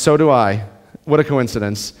 and so do I. What a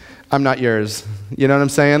coincidence. I'm not yours. You know what I'm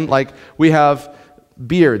saying? Like, we have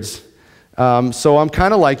beards. So I'm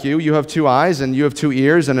kind of like you. You have two eyes, and you have two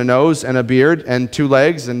ears, and a nose, and a beard, and two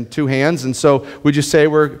legs, and two hands. And so would you say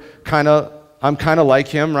I'm kind of like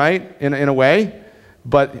Him, right? In a way,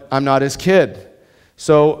 but I'm not His kid.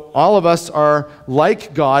 So all of us are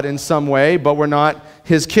like God in some way, but we're not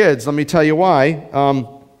His kids. Let me tell you why.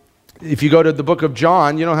 If you go to the book of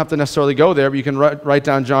John, you don't have to necessarily go there, but you can write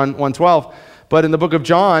down John 1:12. But in the book of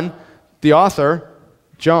John, the author,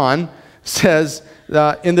 John, says,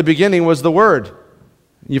 in the beginning was the Word.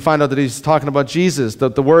 You find out that he's talking about Jesus,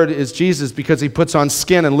 that the Word is Jesus because He puts on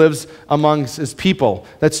skin and lives amongst His people.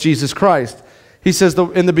 That's Jesus Christ. He says,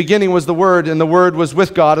 in the beginning was the Word, and the Word was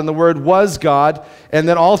with God, and the Word was God, and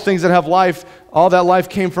that all things that have life, all that life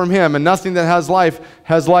came from Him, and nothing that has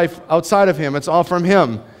life outside of Him. It's all from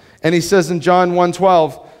Him. And he says in John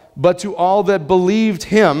 1:12, but to all that believed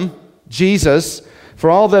Him, Jesus,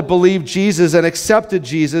 for all that believed Jesus and accepted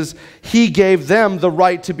Jesus, He gave them the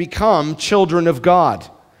right to become children of God.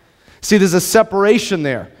 See, there's a separation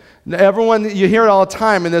there. Everyone, you hear it all the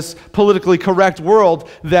time in this politically correct world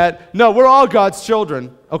that, no, we're all God's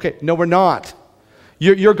children. Okay, no, we're not.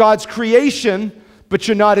 You're God's creation, but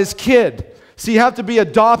you're not His kid. So you have to be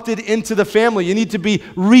adopted into the family. You need to be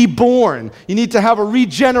reborn. You need to have a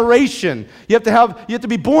regeneration. You have to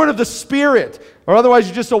be born of the Spirit, or otherwise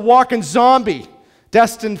you're just a walking zombie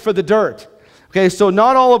destined for the dirt. Okay, so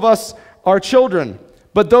not all of us are children,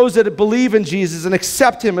 but those that believe in Jesus and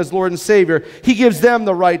accept Him as Lord and Savior, He gives them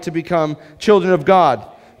the right to become children of God.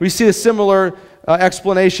 We see a similar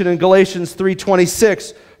explanation in Galatians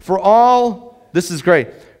 3:26. This is great,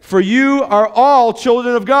 for you are all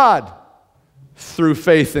children of God. Through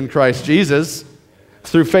faith in Christ Jesus.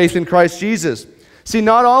 Through faith in Christ Jesus. See,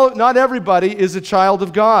 not everybody is a child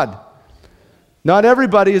of God. Not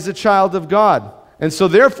everybody is a child of God. And so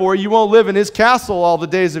therefore, you won't live in His castle all the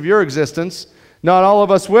days of your existence. Not all of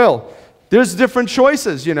us will. There's different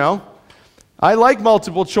choices, you know. I like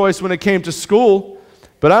multiple choice when it came to school,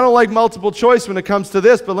 but I don't like multiple choice when it comes to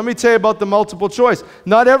this. But let me tell you about the multiple choice.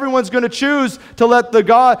 Not everyone's going to choose to let the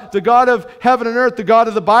God of heaven and earth, the God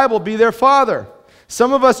of the Bible, be their father.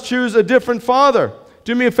 Some of us choose a different father.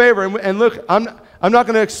 Do me a favor, and look, I'm not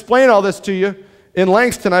going to explain all this to you in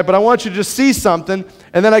length tonight, but I want you to just see something,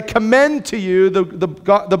 and then I commend to you the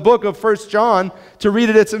book of 1 John to read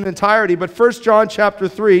it in its entirety. But 1 John chapter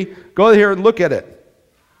 3, go here and look at it.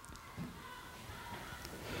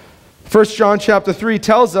 1 John chapter 3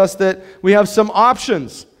 tells us that we have some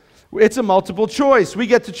options. It's a multiple choice. We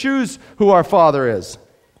get to choose who our Father is.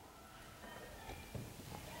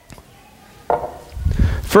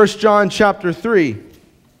 1 John chapter 3,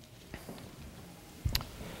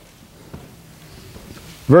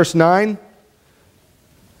 verse 9.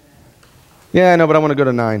 Yeah, I know, but I want to go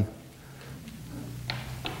to 9.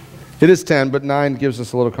 It is 10, but 9 gives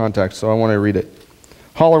us a little context, so I want to read it.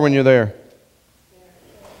 Holler when you're there.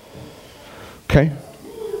 Okay. "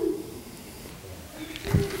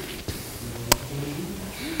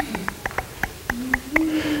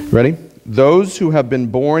 Ready? Those who have been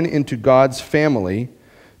born into God's family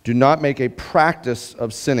do not make a practice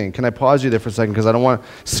of sinning. Can I pause you there for a second because I don't want to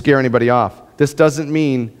scare anybody off. This doesn't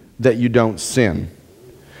mean that you don't sin.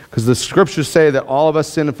 Because the scriptures say that all of us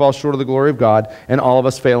sin and fall short of the glory of God, and all of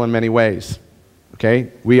us fail in many ways.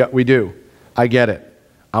 Okay? We do. I get it.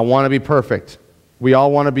 I want to be perfect. We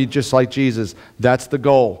all want to be just like Jesus. That's the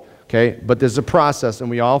goal. Okay? But there's a process, and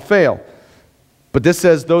we all fail. But this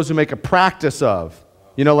says those who make a practice of.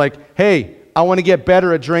 You know, like, hey, I want to get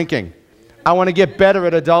better at drinking. I want to get better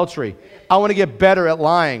at adultery. I want to get better at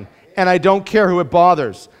lying. And I don't care who it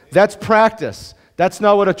bothers. That's practice. That's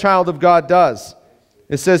not what a child of God does.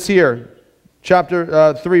 It says here,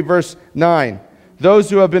 chapter 3, verse 9, those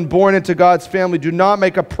who have been born into God's family do not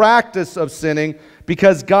make a practice of sinning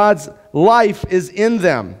because God's life is in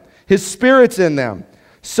them. His Spirit's in them.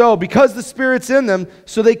 So, because the Spirit's in them,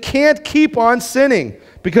 so they can't keep on sinning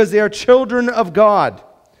because they are children of God.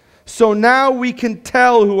 So now we can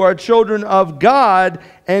tell who are children of God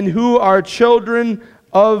and who are children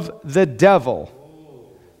of the devil.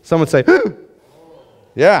 Someone say,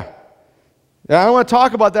 yeah. I don't want to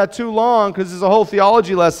talk about that too long because there's a whole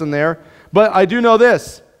theology lesson there. But I do know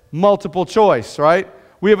this, multiple choice, right?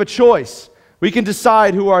 We have a choice. We can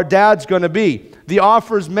decide who our dad's going to be. The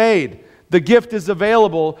offer's made. The gift is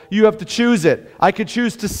available. You have to choose it. I could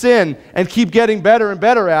choose to sin and keep getting better and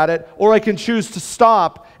better at it, or I can choose to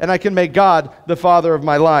stop and I can make God the Father of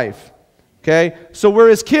my life. Okay? So we're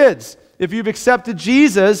His kids. If you've accepted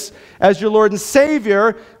Jesus as your Lord and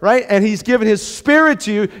Savior, right, and He's given His Spirit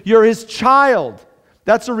to you, you're His child.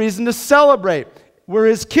 That's a reason to celebrate. We're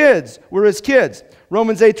His kids. We're His kids.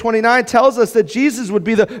 Romans 8:29 tells us that Jesus would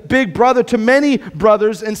be the big brother to many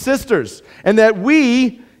brothers and sisters, and that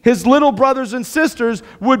we, His little brothers and sisters,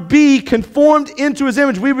 would be conformed into His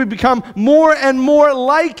image. We would become more and more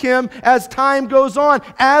like Him as time goes on,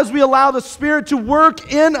 as we allow the Spirit to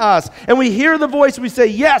work in us. And we hear the voice and we say,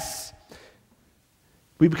 yes.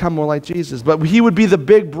 We become more like Jesus. But He would be the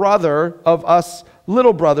big brother of us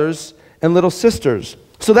little brothers and little sisters.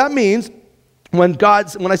 So that means when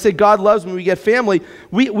I say God loves me, we get family,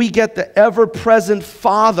 we get the ever-present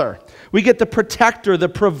Father. We get the protector, the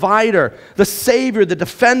provider, the savior, the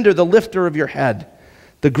defender, the lifter of your head,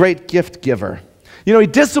 the great gift giver. You know, He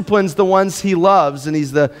disciplines the ones He loves, and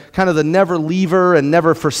He's the kind of the never leaver and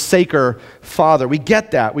never forsaker Father. We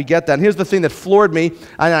get that. We get that. And here's the thing that floored me,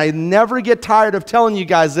 and I never get tired of telling you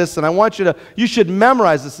guys this, and I want you should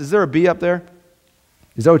memorize this. Is there a bee up there?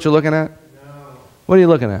 Is that what you're looking at? No. What are you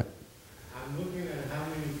looking at? I'm looking at how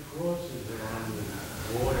many crosses are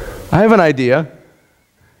on the water. I have an idea.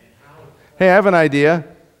 Hey, I have an idea.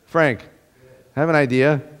 Frank, I have an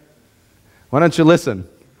idea. Why don't you listen?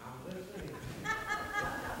 I'm listening.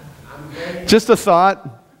 I'm Just a thought. a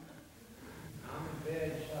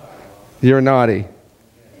bad child. You're naughty.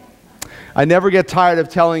 I never get tired of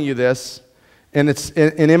telling you this, and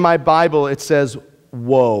in my Bible it says,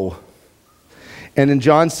 "Whoa." And in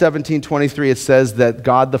John 17:23 it says that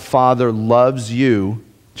God the Father loves you,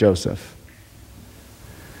 Joseph.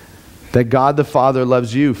 That God the Father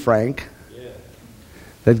loves you, Frank.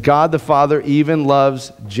 That God the Father even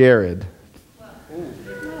loves Jared.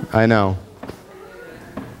 I know.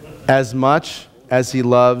 As much as He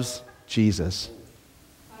loves Jesus.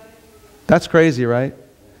 That's crazy, right?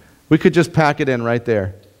 We could just pack it in right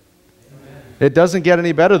there. It doesn't get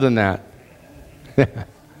any better than that.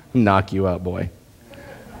 Knock you out, boy.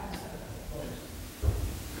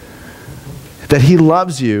 That He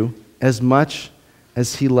loves you as much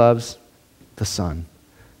as He loves the Son.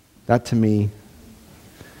 That to me,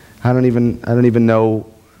 I don't even know,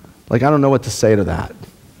 like, I don't know what to say to that.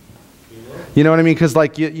 You know what I mean? Because,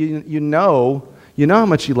 like, you know how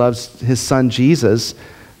much He loves His Son Jesus.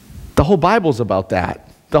 The whole Bible's about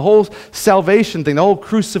that. The whole salvation thing, the whole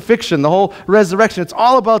crucifixion, the whole resurrection. It's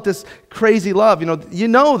all about this crazy love. You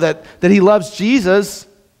know that He loves Jesus,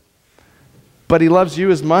 but He loves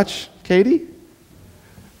you as much, Katie?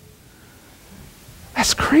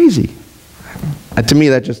 That's crazy. To me,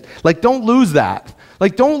 that just, like, don't lose that.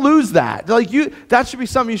 Like, don't lose that. Like, that should be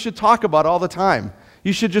something you should talk about all the time.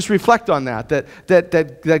 You should just reflect on that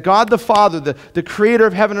God the Father, the creator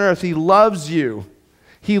of heaven and earth, He loves you.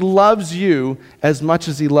 He loves you as much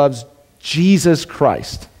as He loves Jesus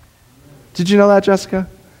Christ. Did you know that, Jessica?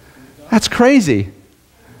 That's crazy.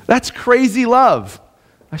 That's crazy love.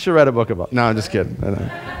 I should write a book about it. No, I'm just kidding.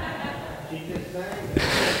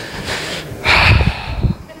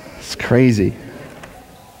 It's crazy.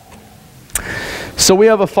 So we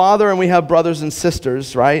have a father and we have brothers and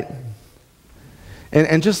sisters, right?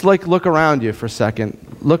 And just like look around you for a second.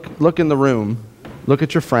 Look in the room. Look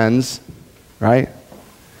at your friends, right?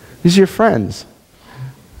 These are your friends.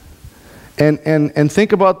 And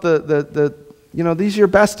think about these are your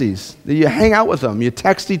besties. You hang out with them. You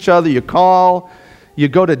text each other. You call. You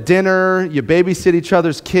go to dinner. You babysit each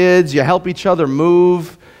other's kids. You help each other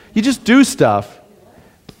move. You just do stuff.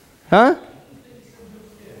 Huh?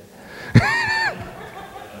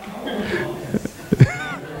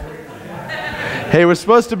 Hey, we're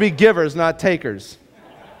supposed to be givers, not takers.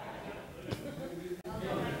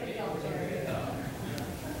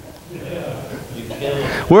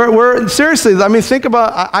 We're seriously, I mean, think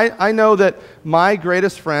about, I know that my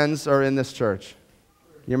greatest friends are in this church.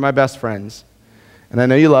 You're my best friends. And I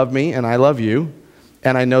know you love me, and I love you.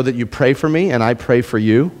 And I know that you pray for me, and I pray for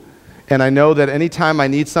you. And I know that anytime I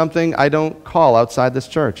need something, I don't call outside this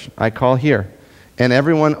church. I call here. And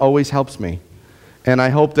everyone always helps me. And I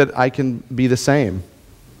hope that I can be the same.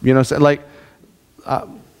 You know, so like,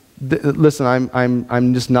 listen,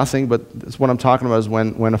 I'm just nothing, but that's what I'm talking about is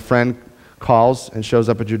when a friend calls and shows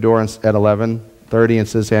up at your door at 11:30 and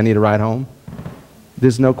says, hey, I need a ride home.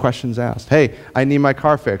 There's no questions asked. Hey, I need my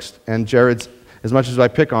car fixed. And Jared's, as much as I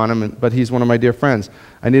pick on him, but he's one of my dear friends.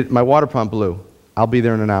 I need my water pump blew. I'll be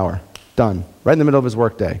there in an hour. Done. Right in the middle of his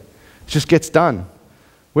workday. It just gets done.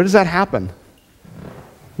 Where does that happen?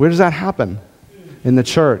 Where does that happen? In the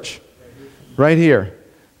church. Right here.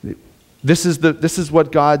 This is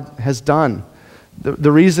what God has done.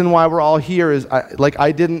 The reason why we're all here is,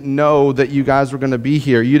 I didn't know that you guys were going to be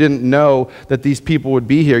here. You didn't know that these people would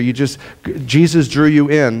be here. Jesus drew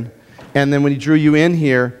you in, and then when he drew you in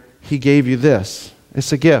here, he gave you this.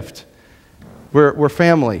 It's a gift. We're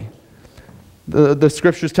family. The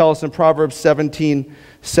scriptures tell us in Proverbs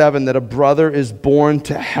 17:7 that a brother is born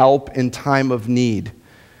to help in time of need.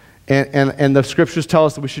 And the scriptures tell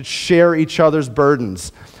us that we should share each other's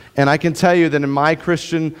burdens. And I can tell you that in my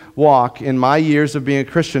Christian walk, in my years of being a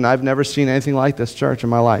Christian, I've never seen anything like this church in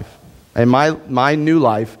my life. In my new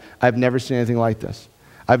life, I've never seen anything like this.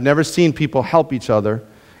 I've never seen people help each other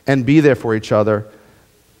and be there for each other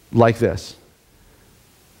like this.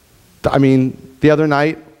 I mean, the other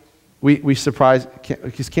night, we surprised,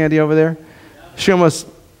 is Candy over there? She almost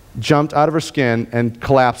jumped out of her skin and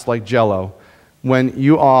collapsed like Jell-O when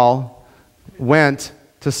you all went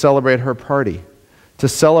to celebrate her party, to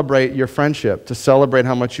celebrate your friendship, to celebrate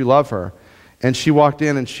how much you love her. And she walked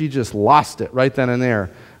in and she just lost it right then and there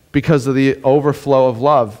because of the overflow of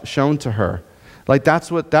love shown to her. Like that's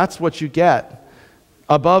what you get.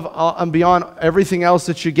 Above and beyond everything else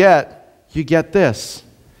that you get this.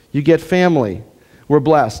 You get family. We're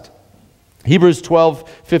blessed. Hebrews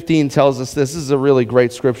 12:15 tells us this. This is a really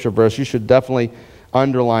great scripture verse. You should definitely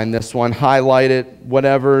underline this one, highlight it,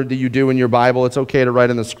 whatever do you do in your Bible. It's okay to write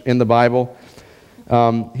in the Bible.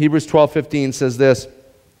 Hebrews 12:15 says this,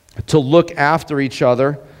 to look after each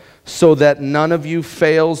other so that none of you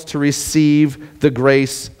fails to receive the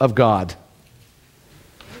grace of God.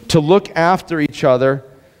 To look after each other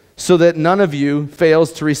so that none of you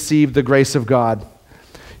fails to receive the grace of God.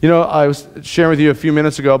 You know, I was sharing with you a few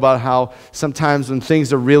minutes ago about how sometimes when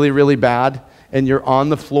things are really, really bad, and you're on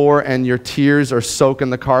the floor and your tears are soaking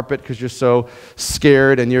the carpet because you're so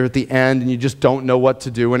scared and you're at the end and you just don't know what to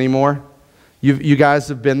do anymore. You guys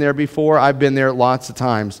have been there before. I've been there lots of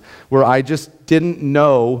times where I just didn't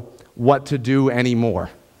know what to do anymore.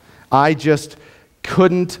 I just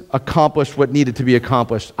couldn't accomplish what needed to be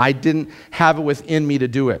accomplished. I didn't have it within me to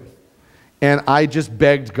do it. And I just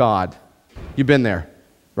begged God. You've been there,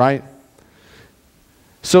 right?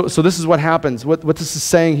 So this is what happens. What this is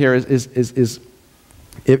saying here is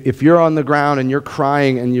if you're on the ground and you're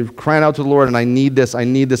crying and you're crying out to the Lord and I need this, I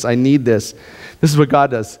need this, I need this, this is what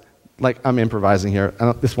God does. Like, I'm improvising here.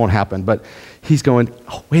 This won't happen, but he's going,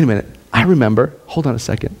 oh, wait a minute. I remember. Hold on a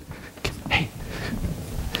second. Hey,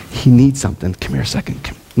 he needs something. Come here a second.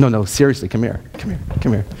 No, seriously, come here.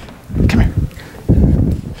 Come here.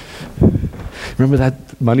 Remember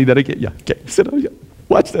that money that I get? Yeah, okay, sit down. Yeah.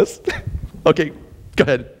 Watch this. Okay, go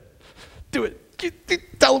ahead. Do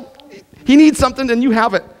it. Tell him. He needs something and you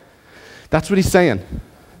have it. That's what he's saying.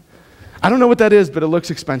 I don't know what that is, but it looks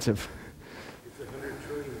expensive.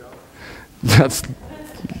 That's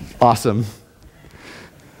awesome.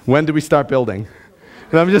 When do we start building?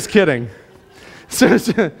 And I'm just kidding. So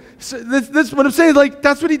that's what I'm saying. Like,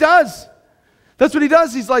 that's what he does. That's what he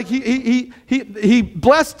does. He's like, he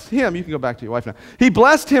blessed him. You can go back to your wife now. He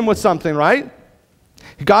blessed him with something, right?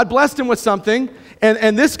 God blessed him with something.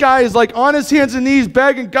 And this guy is like on his hands and knees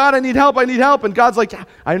begging, God, I need help. And God's like, yeah,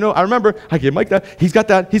 I know, I remember. I gave Mike that. He's got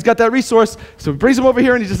that resource. So he brings him over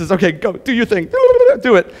here and he just says, okay, go, do your thing.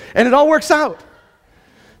 Do it. And it all works out.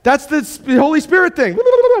 That's the Holy Spirit thing.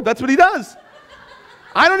 That's what he does.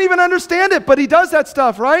 I don't even understand it, but he does that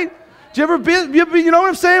stuff, right? Do you ever be, you know what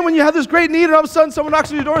I'm saying? When you have this great need and all of a sudden someone knocks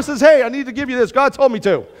on your door and says, hey, I need to give you this. God told me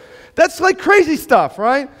to. That's like crazy stuff,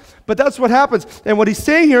 right? But that's what happens. And what he's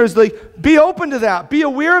saying here is like, be open to that. Be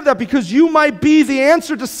aware of that because you might be the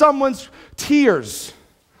answer to someone's tears.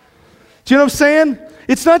 Do you know what I'm saying?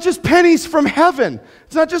 It's not just pennies from heaven.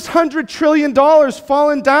 It's not just $100 trillion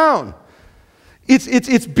falling down.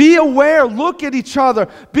 It's be aware, look at each other,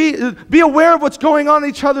 be aware of what's going on in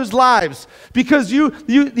each other's lives because you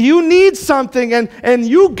need something and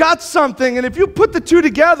you got something, and if you put the two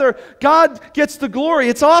together, God gets the glory.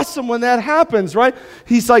 It's awesome when that happens, right?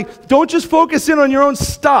 He's like, don't just focus in on your own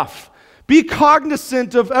stuff. Be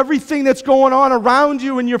cognizant of everything that's going on around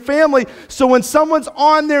you and your family, so when someone's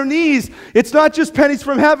on their knees, it's not just pennies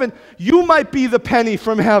from heaven. You might be the penny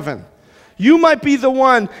from heaven. You might be the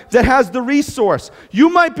one that has the resource. You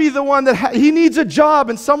might be the one that he needs a job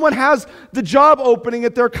and someone has the job opening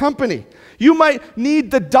at their company. You might need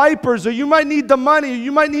the diapers, or you might need the money, or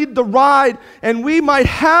you might need the ride, and we might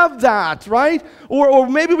have that, right? Or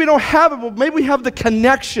maybe we don't have it, but maybe we have the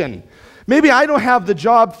connection. Maybe I don't have the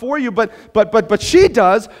job for you, but she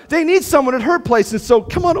does. They need someone at her place, and so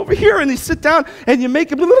come on over here, and you sit down, and you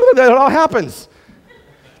make it, it all happens.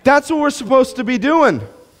 That's what we're supposed to be doing.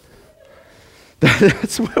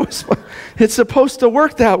 That's what it's supposed to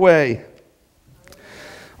work that way.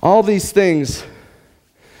 All these things,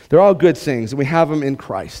 they're all good things, and we have them in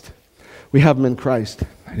Christ. We have them in Christ.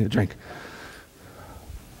 I need a drink.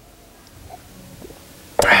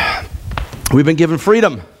 We've been given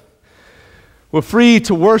freedom. We're free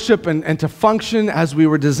to worship and to function as we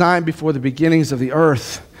were designed before the beginnings of the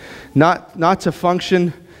earth. Not to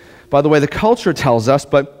function by the way the culture tells us,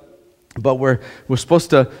 but we're supposed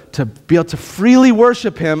to be able to freely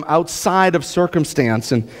worship him outside of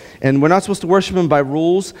circumstance. And we're not supposed to worship him by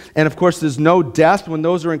rules. And of course, there's no death. When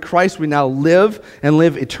those are in Christ, we now live and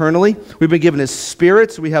live eternally. We've been given his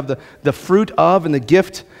spirit, so we have the fruit of and the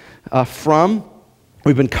gift from.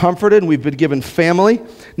 We've been comforted and we've been given family.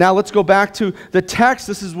 Now let's go back to the text.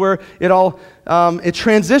 This is where it all it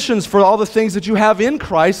transitions for all the things that you have in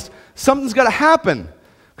Christ. Something's got to happen,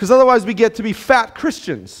 because otherwise we get to be fat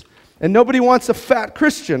Christians. And nobody wants a fat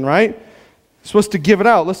Christian, right? You're supposed to give it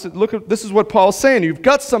out. Listen, this is what Paul's saying. You've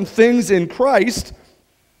got some things in Christ.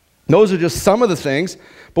 Those are just some of the things.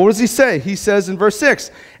 But what does he say? He says in verse 6,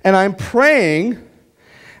 and I'm praying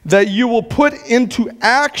that you will put into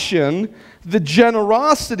action the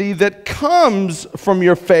generosity that comes from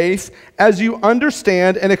your faith as you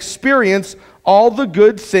understand and experience all the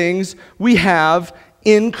good things we have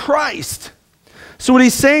in Christ. So what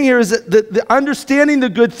he's saying here is that the understanding the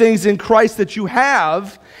good things in Christ that you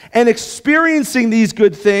have and experiencing these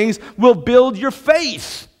good things will build your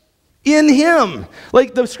faith in him.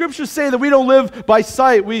 Like the scriptures say that we don't live by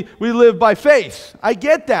sight, we live by faith. I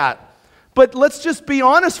get that. But let's just be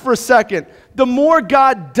honest for a second. The more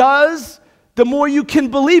God does, the more you can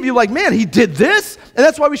believe. You're like, man, he did this, and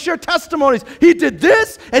that's why we share testimonies. He did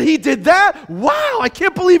this, and he did that. Wow, I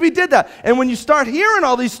can't believe he did that. And when you start hearing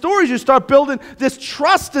all these stories, you start building this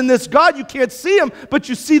trust in this God. You can't see him, but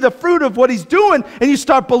you see the fruit of what he's doing, and you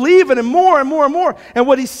start believing him more and more and more. And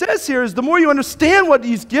what he says here is the more you understand what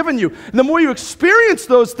he's given you, and the more you experience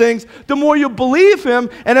those things, the more you believe him,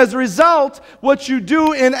 and as a result, what you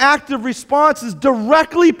do in active response is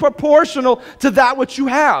directly proportional to that which you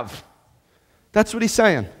have. That's what he's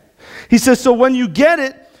saying. He says, so when you get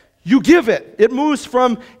it, you give it. It moves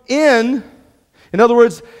from in other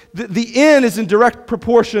words, the in is in direct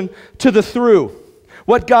proportion to the through.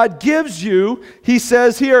 What God gives you, he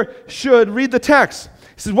says here, should, read the text.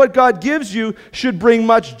 He says, what God gives you should bring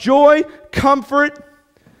much joy, comfort,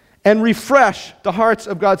 and refresh the hearts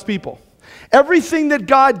of God's people. Everything that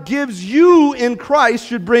God gives you in Christ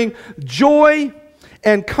should bring joy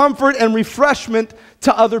and comfort and refreshment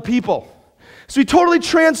to other people. So he totally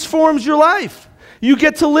transforms your life. You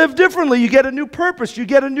get to live differently. You get a new purpose. You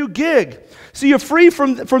get a new gig. So you're free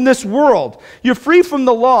from this world. You're free from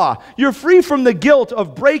the law. You're free from the guilt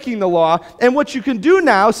of breaking the law. And what you can do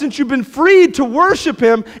now, since you've been freed to worship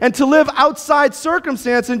him and to live outside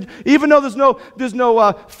circumstance, and even though there's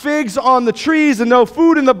no figs on the trees and no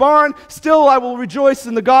food in the barn, still I will rejoice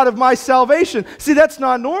in the God of my salvation. See, that's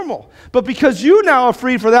not normal. But because you now are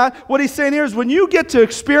free for that, what he's saying here is when you get to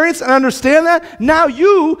experience and understand that, now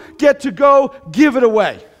you get to go give it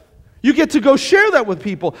away. You get to go share that with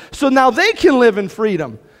people, so now they can live in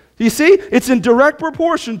freedom. You see? It's in direct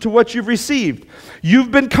proportion to what you've received. You've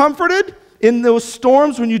been comforted in those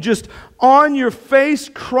storms when you just on your face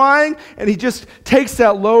crying, and he just takes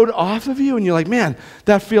that load off of you, and you're like, man,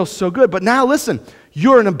 that feels so good. But now listen,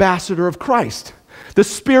 you're an ambassador of Christ. The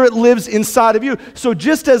Spirit lives inside of you. So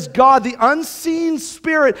just as God, the unseen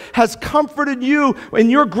Spirit, has comforted you in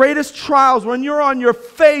your greatest trials, when you're on your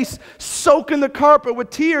face soaking the carpet with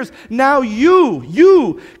tears, now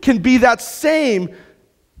you can be that same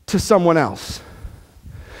to someone else.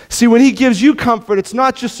 See, when He gives you comfort, it's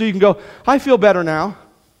not just so you can go, I feel better now.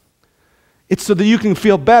 It's so that you can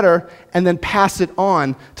feel better and then pass it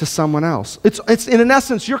on to someone else. It's in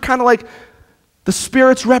essence, you're kind of like the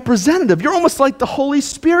Spirit's representative. You're almost like the Holy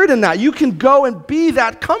Spirit in that. You can go and be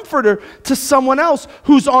that comforter to someone else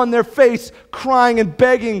who's on their face crying and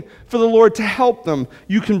begging for the Lord to help them.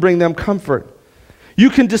 You can bring them comfort. You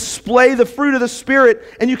can display the fruit of the Spirit,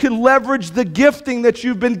 and you can leverage the gifting that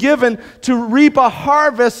you've been given to reap a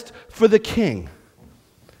harvest for the King,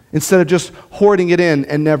 instead of just hoarding it in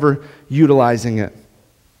and never utilizing it.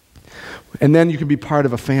 And then you can be part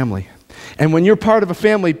of a family. And when you're part of a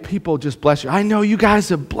family, people just bless you. I know you guys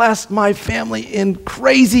have blessed my family in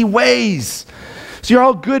crazy ways. So you're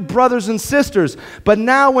all good brothers and sisters. But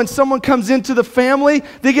now when someone comes into the family,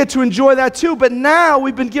 they get to enjoy that too. But now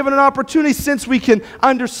we've been given an opportunity, since we can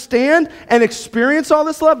understand and experience all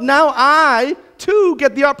this love. Now I, too,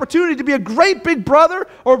 get the opportunity to be a great big brother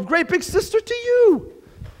or a great big sister to you.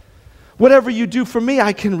 Whatever you do for me,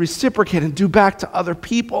 I can reciprocate and do back to other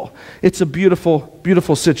people. It's a beautiful,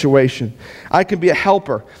 beautiful situation. I can be a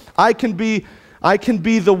helper. I can be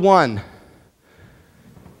the one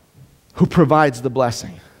who provides the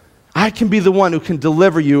blessing. I can be the one who can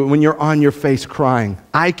deliver you when you're on your face crying.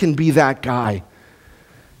 I can be that guy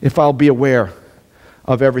if I'll be aware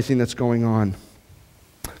of everything that's going on.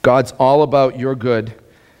 God's all about your good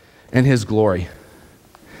and His glory.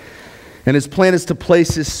 And His plan is to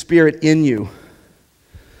place His Spirit in you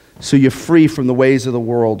so you're free from the ways of the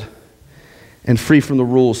world and free from the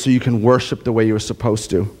rules, so you can worship the way you were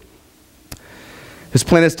supposed to. His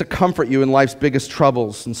plan is to comfort you in life's biggest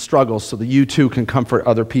troubles and struggles so that you too can comfort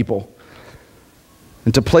other people,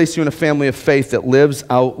 and to place you in a family of faith that lives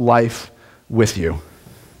out life with you.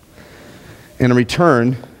 And in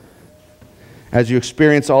return, as you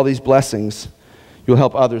experience all these blessings, you'll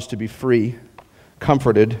help others to be free,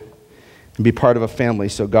 comforted, and be part of a family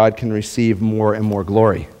so God can receive more and more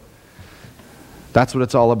glory. That's what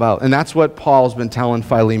it's all about. And that's what Paul's been telling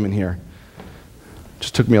Philemon here.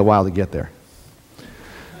 Just took me a while to get there.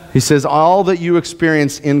 He says, all that you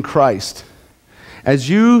experience in Christ, as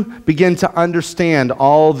you begin to understand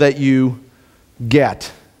all that you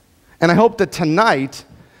get, and I hope that tonight,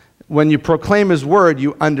 when you proclaim His word,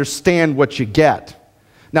 you understand what you get.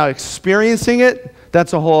 Now, experiencing it,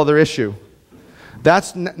 that's a whole other issue.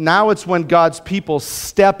 Now it's when God's people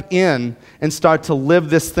step in and start to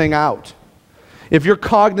live this thing out. If you're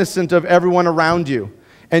cognizant of everyone around you,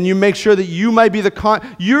 and you make sure that you might be the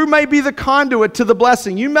conduit to the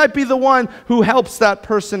blessing. You might be the one who helps that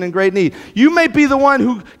person in great need. You might be the one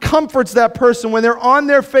who comforts that person when they're on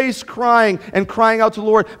their face crying and crying out to the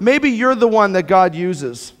Lord. Maybe you're the one that God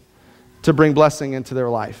uses to bring blessing into their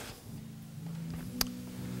life.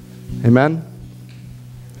 Amen?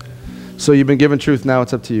 So you've been given truth, now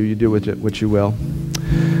it's up to you. You do what you will.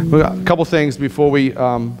 We got a couple things before we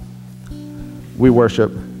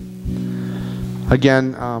worship.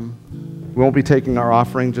 Again, we won't be taking our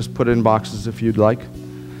offering. Just put it in boxes if you'd like.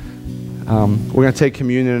 We're going to take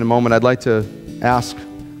communion in a moment. I'd like to ask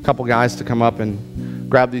a couple guys to come up and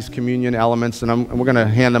grab these communion elements, and we're going to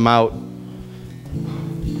hand them out.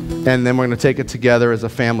 And then we're going to take it together as a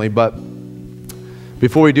family. But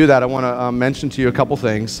before we do that, I want to mention to you a couple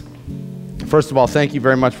things. First of all, thank you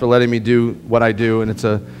very much for letting me do what I do, and it's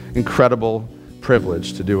an incredible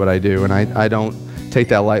privilege to do what I do, and I don't take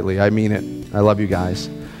that lightly. I mean it. I love you guys.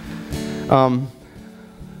 Remember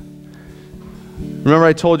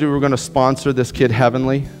I told you we were going to sponsor this kid,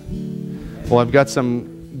 Heavenly? Well, I've got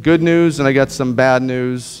some good news, and I got some bad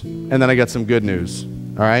news, and then I got some good news.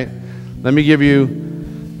 All right? Let me give you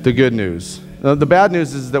the good news. The bad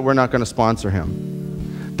news is that we're not going to sponsor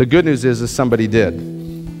him. The good news is somebody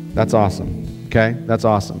did. That's awesome. Okay? That's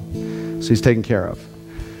awesome. So he's taken care of.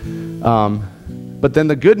 But then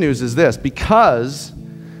the good news is this. Because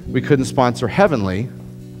we couldn't sponsor Heavenly,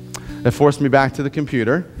 it forced me back to the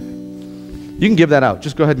computer. You can give that out.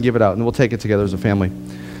 Just go ahead and give it out, and we'll take it together as a family.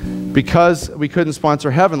 Because we couldn't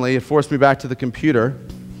sponsor Heavenly, it forced me back to the computer.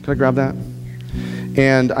 Can I grab that?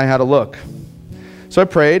 And I had a look. So I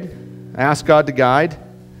prayed. I asked God to guide.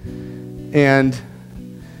 And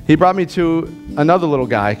he brought me to another little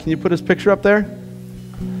guy. Can you put his picture up there?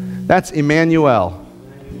 That's Emmanuel.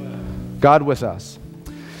 God with us.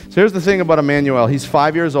 So here's the thing about Emmanuel. He's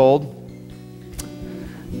 5 years old,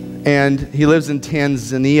 and he lives in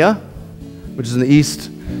Tanzania, which is in the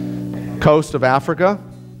east coast of Africa.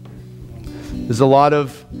 There's a lot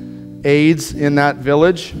of AIDS in that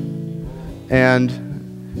village, and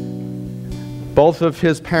both of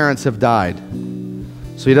his parents have died.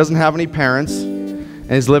 So he doesn't have any parents,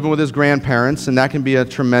 and he's living with his grandparents, and that can be a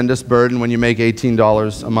tremendous burden when you make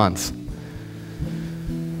 $18 a month.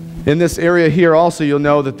 In this area here also, you'll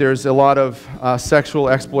know that there's a lot of sexual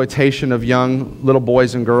exploitation of young little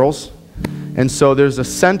boys and girls. And so there's a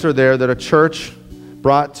center there that a church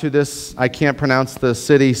brought to this, I can't pronounce the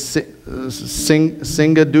city, Singapore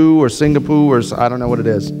or Singapore, or I don't know what it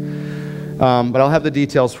is. But I'll have the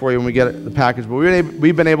details for you when we get the package. But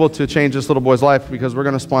we've been able to change this little boy's life because we're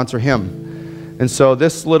going to sponsor him. And so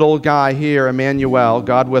this little guy here, Emmanuel,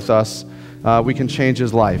 God with us, we can change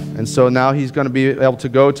his life. And so now he's going to be able to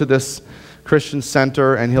go to this Christian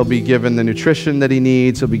center, and he'll be given the nutrition that he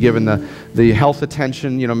needs. He'll be given the health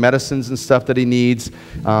attention, medicines and stuff that he needs.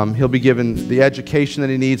 He'll be given the education that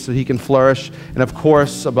he needs so he can flourish. And of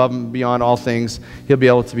course, above and beyond all things, he'll be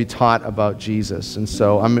able to be taught about Jesus. And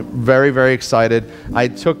so I'm very, very excited. I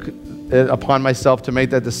took it upon myself to make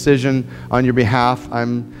that decision on your behalf.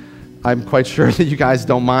 I'm quite sure that you guys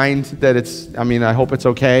don't mind that I hope it's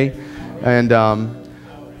okay. And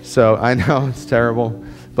so I know it's terrible.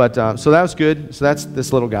 But so that was good. So that's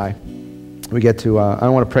this little guy. We get to, I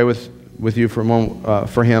want to pray with you for a moment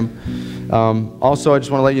for him. Also, I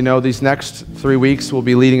just want to let you know these next 3 weeks will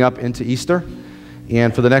be leading up into Easter.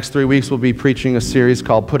 And for the next 3 weeks, we'll be preaching a series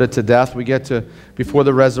called Put It to Death. We get to, before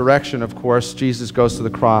the resurrection, of course, Jesus goes to the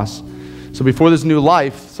cross. So before this new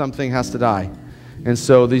life, something has to die. And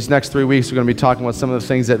so these next 3 weeks, we're going to be talking about some of the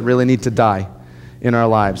things that really need to die in our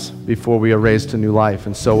lives before we are raised to new life.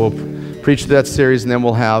 And so we'll preach that series, and then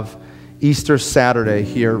we'll have Easter Saturday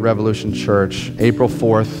here at Revolution Church, April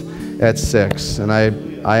 4th at 6. And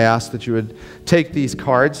I ask that you would take these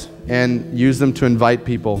cards and use them to invite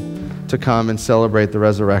people to come and celebrate the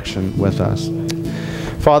resurrection with us.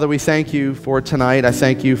 Father, we thank you for tonight. I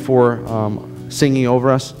thank you for singing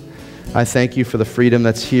over us. I thank you for the freedom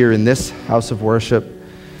that's here in this house of worship.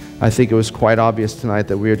 I think it was quite obvious tonight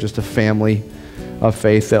that we are just a family of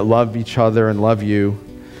faith that love each other and love you.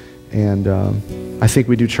 And I think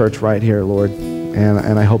we do church right here, Lord,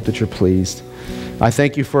 and I hope that you're pleased. I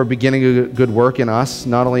thank you for beginning a good work in us,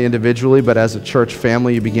 not only individually, but as a church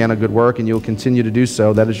family. You began a good work, and you'll continue to do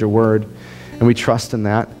so. That is your word, and we trust in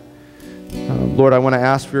that. Lord, I want to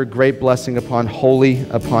ask for your great blessing upon Holy,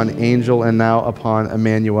 upon Angel, and now upon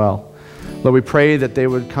Emmanuel. Lord, we pray that they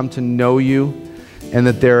would come to know you, and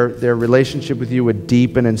that their relationship with you would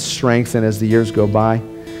deepen and strengthen as the years go by.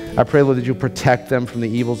 I pray, Lord, that you protect them from the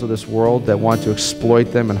evils of this world that want to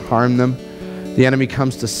exploit them and harm them. The enemy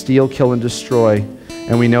comes to steal, kill, and destroy,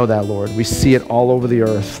 and we know that, Lord. We see it all over the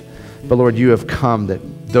earth. But, Lord, you have come that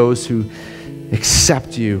those who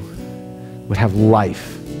accept you would have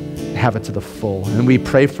life, have it to the full. And we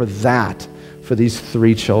pray for that for these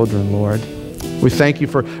 3 children, Lord. We thank you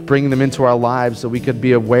for bringing them into our lives so we could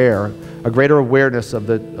be aware, a greater awareness of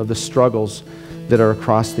the struggles that are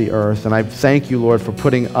across the earth. And I thank you, Lord, for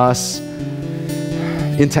putting us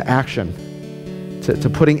into action, to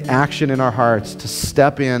putting action in our hearts, to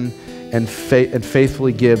step in and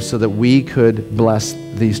faithfully give so that we could bless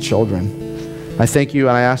these children. I thank you,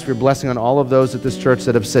 and I ask for your blessing on all of those at this church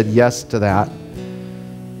that have said yes to that.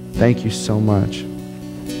 Thank you so much.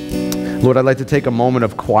 Lord, I'd like to take a moment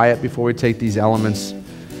of quiet before we take these elements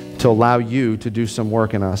to allow you to do some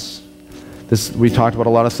work in us. We talked about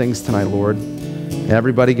a lot of things tonight, Lord.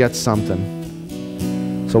 Everybody gets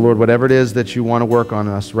something. So, Lord, whatever it is that you want to work on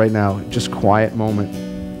us right now, just quiet moment.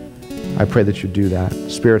 I pray that you do that.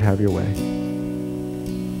 Spirit, have your way.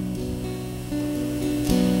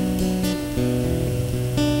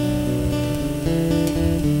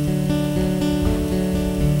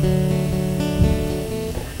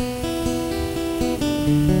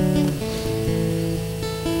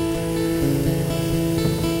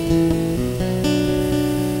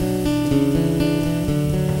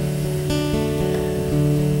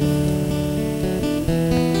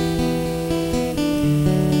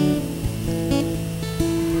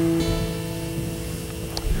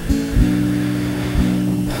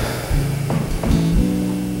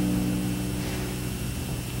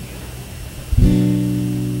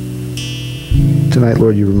 Tonight,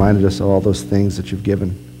 Lord, you reminded us of all those things that you've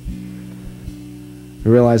given.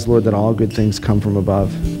 We realize, Lord, that all good things come from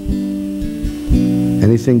above.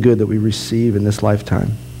 Anything good that we receive in this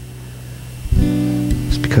lifetime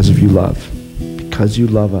is because of you love. Because you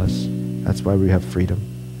love us, that's why we have freedom.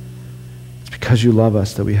 It's because you love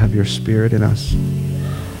us that we have your Spirit in us.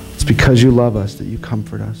 It's because you love us that you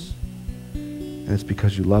comfort us. And it's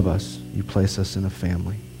because you love us, you place us in a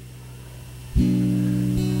family.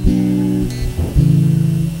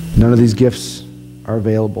 None of these gifts are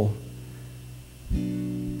available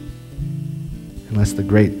unless the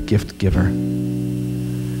great gift giver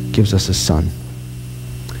gives us a son.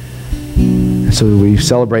 And so we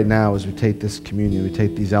celebrate now as we take this communion, we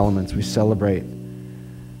take these elements, we celebrate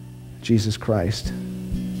Jesus Christ.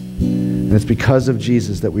 And it's because of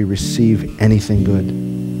Jesus that we receive anything good.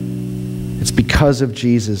 It's because of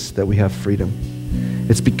Jesus that we have freedom.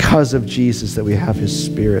 It's because of Jesus that we have his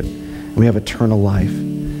Spirit and we have eternal life.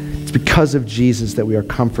 It's because of Jesus that we are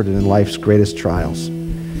comforted in life's greatest trials.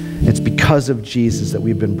 It's because of Jesus that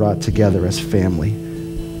we've been brought together as family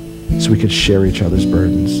so we could share each other's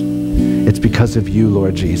burdens. It's because of you,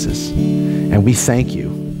 Lord Jesus. And we thank you.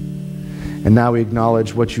 And now we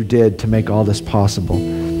acknowledge what you did to make all this possible.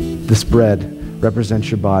 This bread represents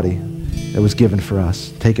your body that was given for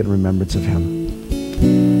us. Take it in remembrance of him.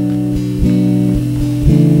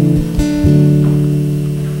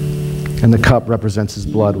 And the cup represents his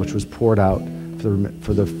blood, which was poured out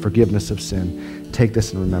for the forgiveness of sin. Take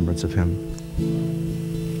this in remembrance of him.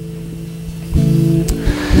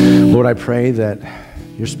 Lord, I pray that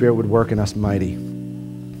your Spirit would work in us mightily,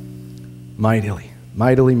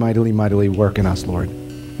 mightily work in us, Lord.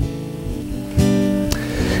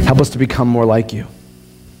 Help us to become more like you.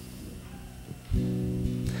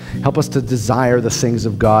 Help us to desire the things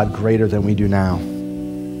of God greater than we do now.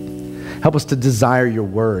 Help us to desire your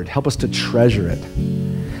word. Help us to treasure it.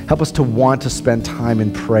 Help us to want to spend time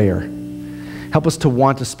in prayer. Help us to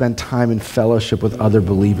want to spend time in fellowship with other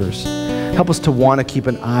believers. Help us to want to keep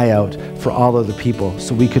an eye out for all other people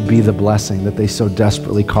so we could be the blessing that they so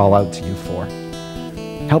desperately call out to you for.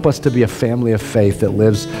 Help us to be a family of faith that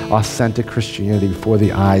lives authentic Christianity before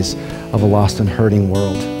the eyes of a lost and hurting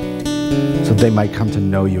world so they might come to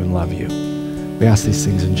know you and love you. We ask these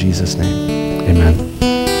things in Jesus' name. Amen.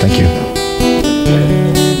 Thank you.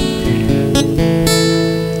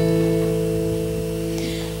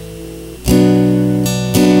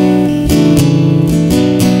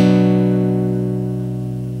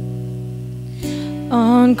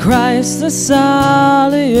 On Christ the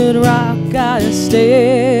solid rock I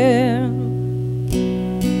stand.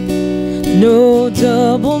 No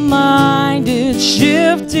double-minded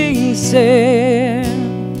shifting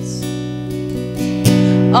sands.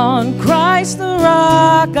 On Christ the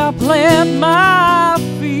rock I plant my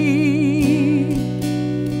feet.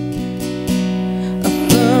 A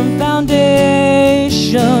firm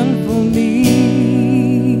foundation for me.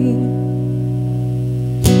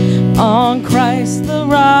 On Christ the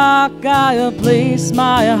rock I place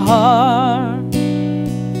my heart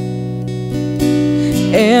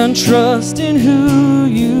and trust in who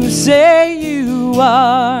you say you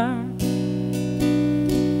are.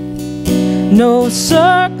 No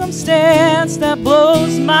circumstance that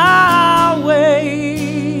blows my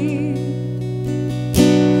way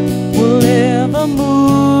will ever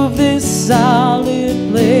move this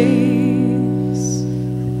solid place.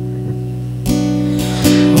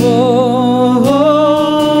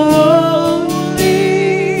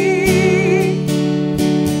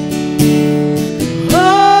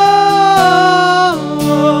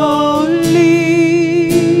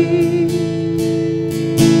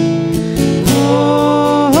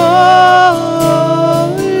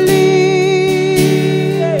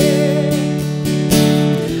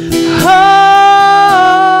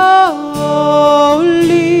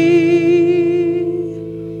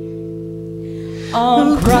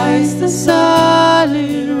 On Christ the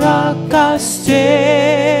solid rock I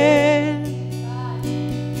stand,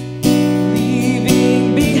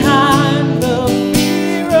 leaving behind the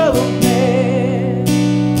fear of man.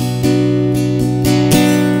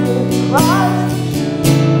 With Christ the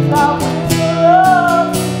truth I will be.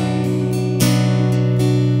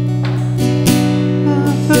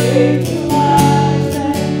 Faith lies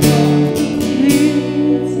and complete.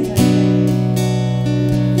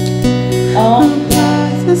 On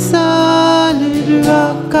the solid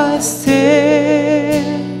rock I stand.